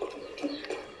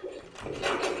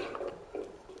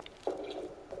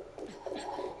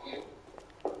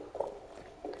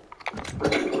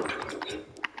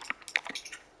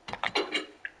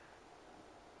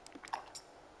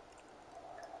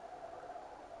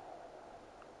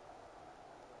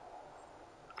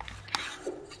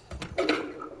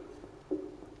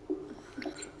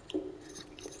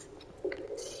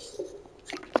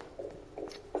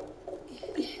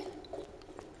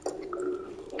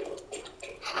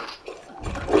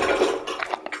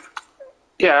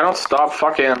 Yeah, I don't stop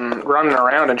fucking running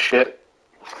around and shit.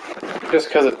 Just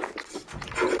because it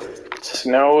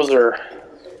snows or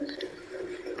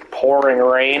pouring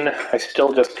rain, I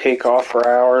still just take off for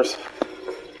hours.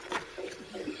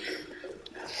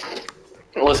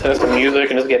 Listen to some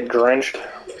music and just get drenched.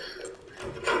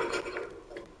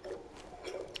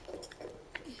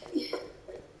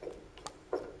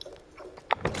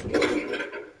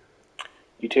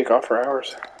 off for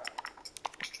hours.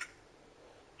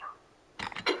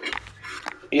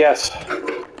 Yes.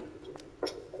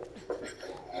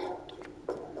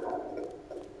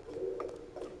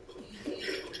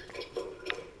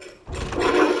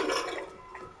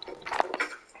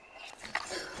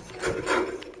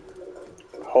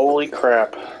 Holy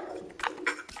crap.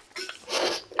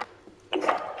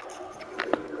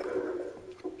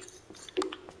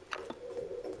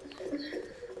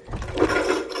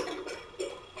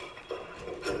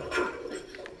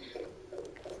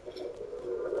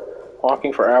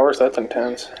 Walking for hours, that's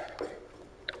intense.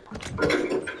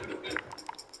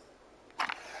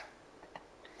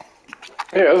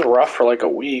 Yeah, it was rough for like a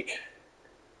week.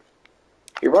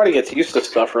 Your body gets used to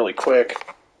stuff really quick.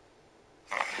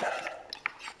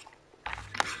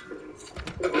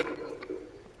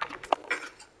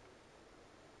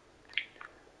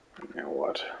 Now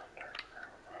what?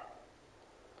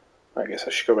 I guess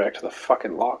I should go back to the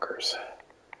fucking lockers.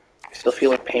 You still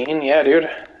feeling pain? Yeah, dude.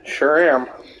 Sure am.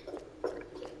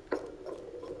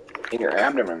 In your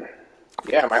abdomen.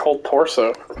 Yeah, my whole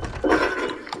torso.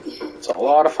 It's a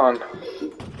lot of fun.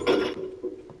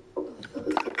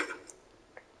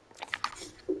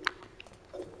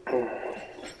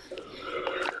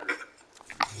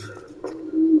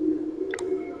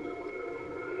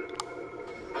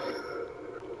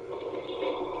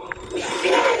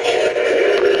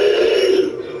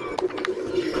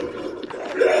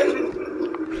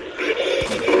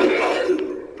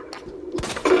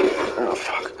 Oh,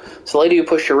 fuck. So the lady who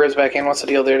pushed your ribs back in, what's the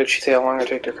deal there? Did she say how long it would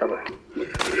take to recover?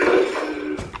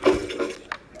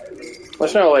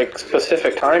 There's no, like,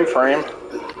 specific time frame.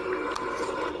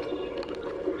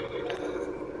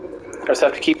 I just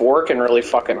have to keep working really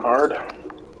fucking hard.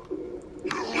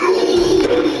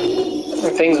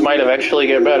 And things might eventually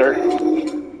get better.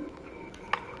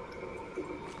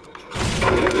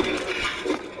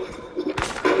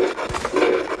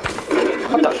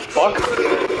 What the fuck?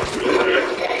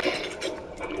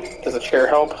 Does a chair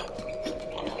help?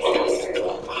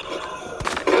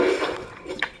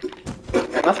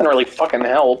 Yeah, nothing really fucking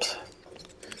helps.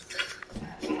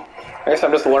 I guess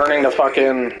I'm just learning to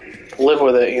fucking live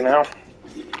with it, you know?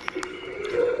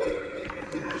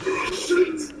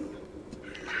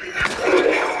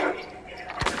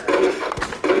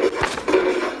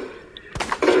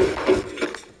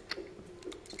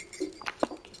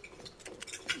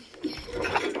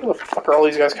 Where the fuck are all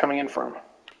these guys coming in from?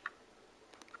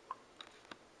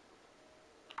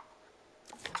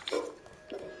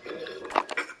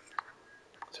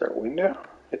 Is there a window?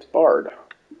 It's barred.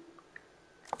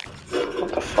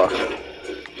 What the fuck?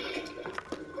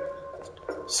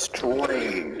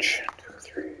 Strange. 2,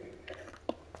 3.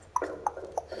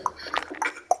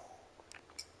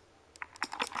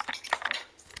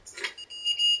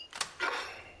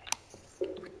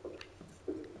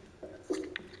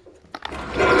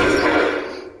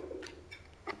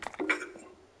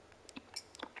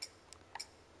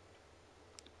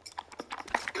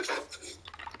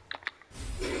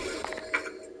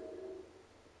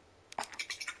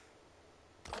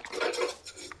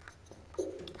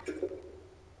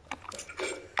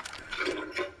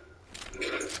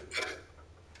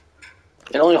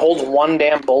 It only holds one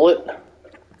damn bullet? What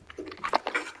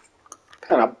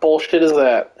kind of bullshit is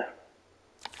that?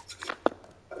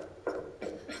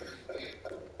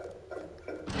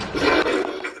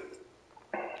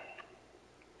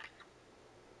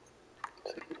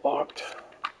 Locked.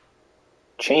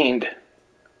 Chained.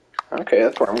 Okay,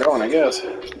 that's where I'm going, I guess.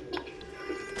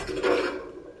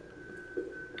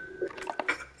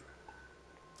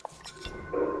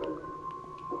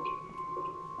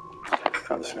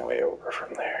 Oh, there's no way over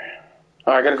from there.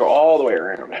 Oh, I gotta go all the way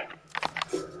around.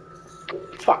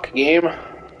 Fuck, game.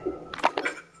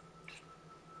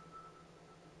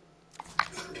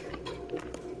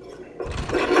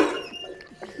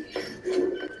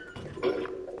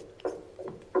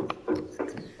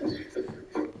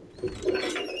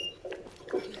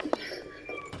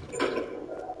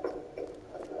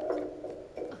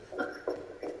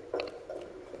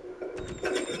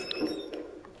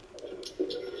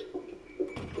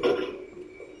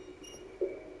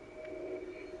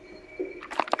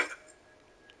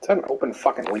 Is that an open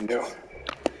fucking window?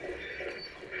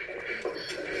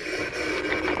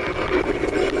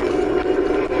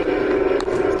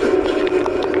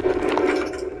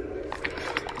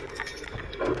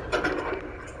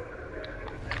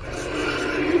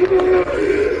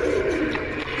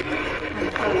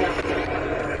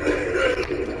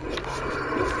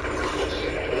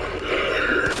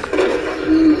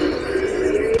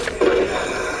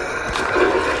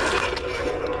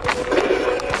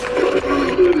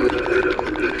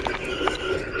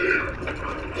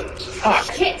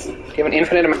 Fuck. You have an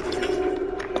infinite amount.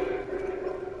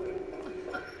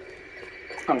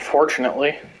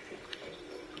 Unfortunately.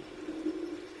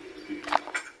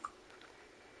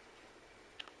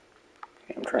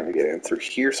 I'm trying to get in through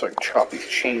here so I can chop these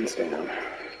chains down.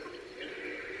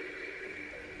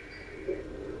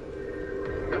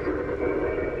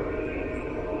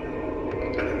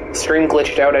 Stream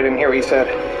glitched out, I didn't hear what you said.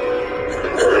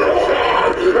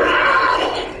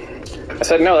 I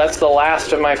said, no, that's the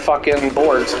last of my fucking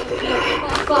boards.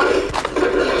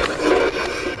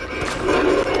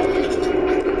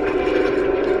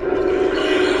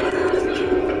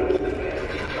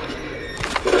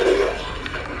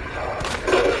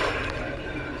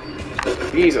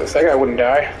 Jesus, that guy wouldn't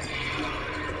die.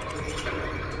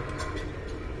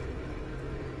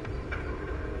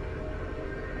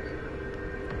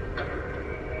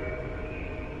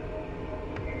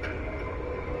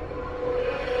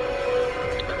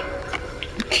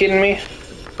 You kidding me?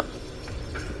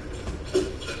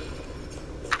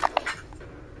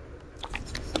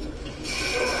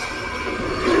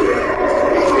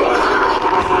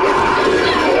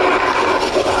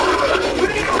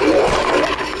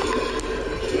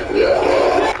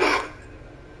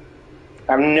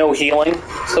 I have no healing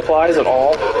supplies at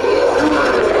all.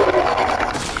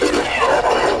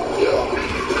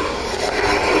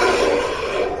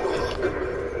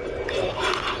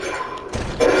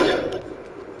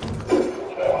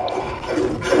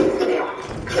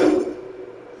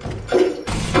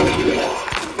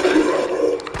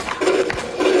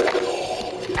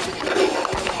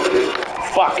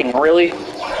 Fucking really?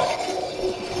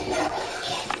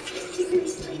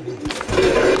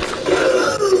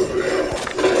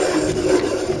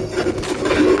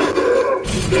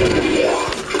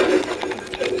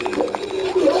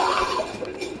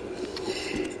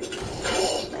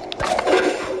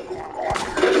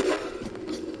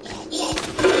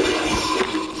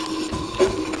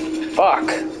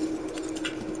 Fuck.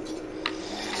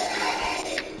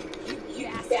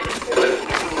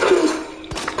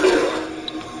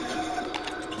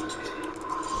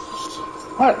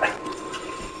 What?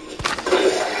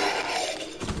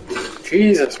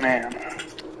 Jesus, man.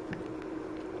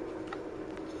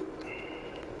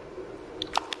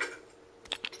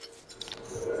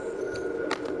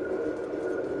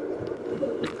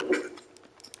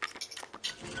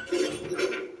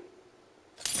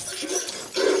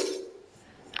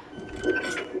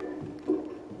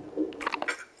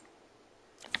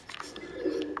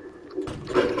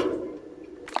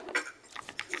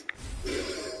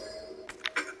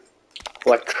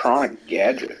 Electronic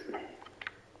gadget.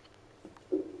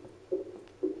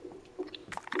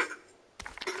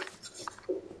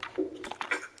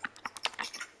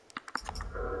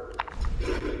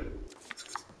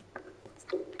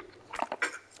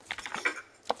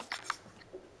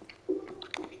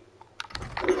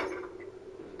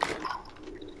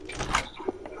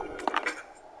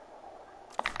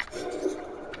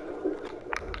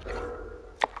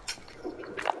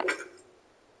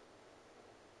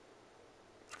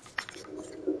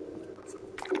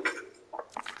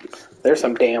 There's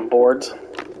some damn boards.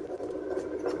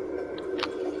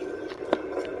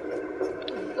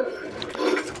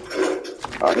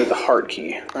 Oh, I need the heart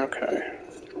key. Okay.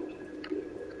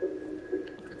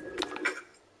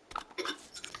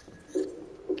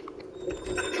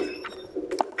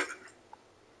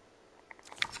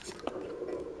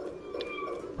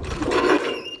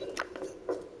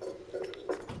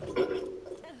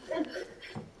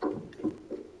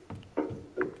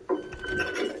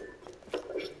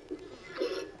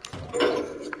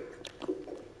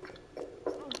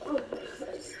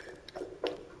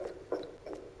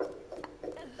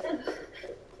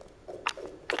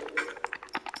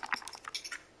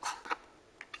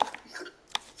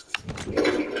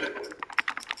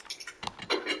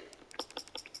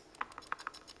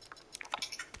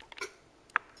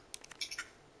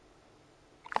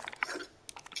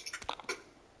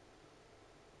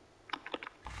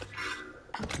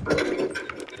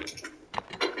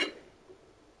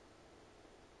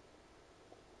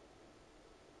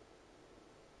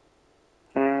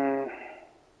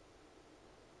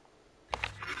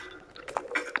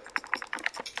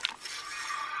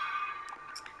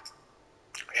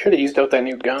 Should have used out that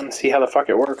new gun, see how the fuck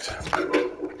it works.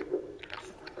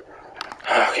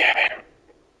 Okay.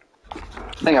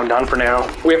 I think I'm done for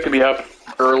now. We have to be up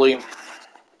early.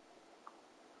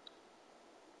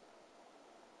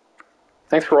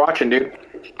 Thanks for watching, dude.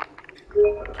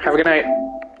 Have a good night.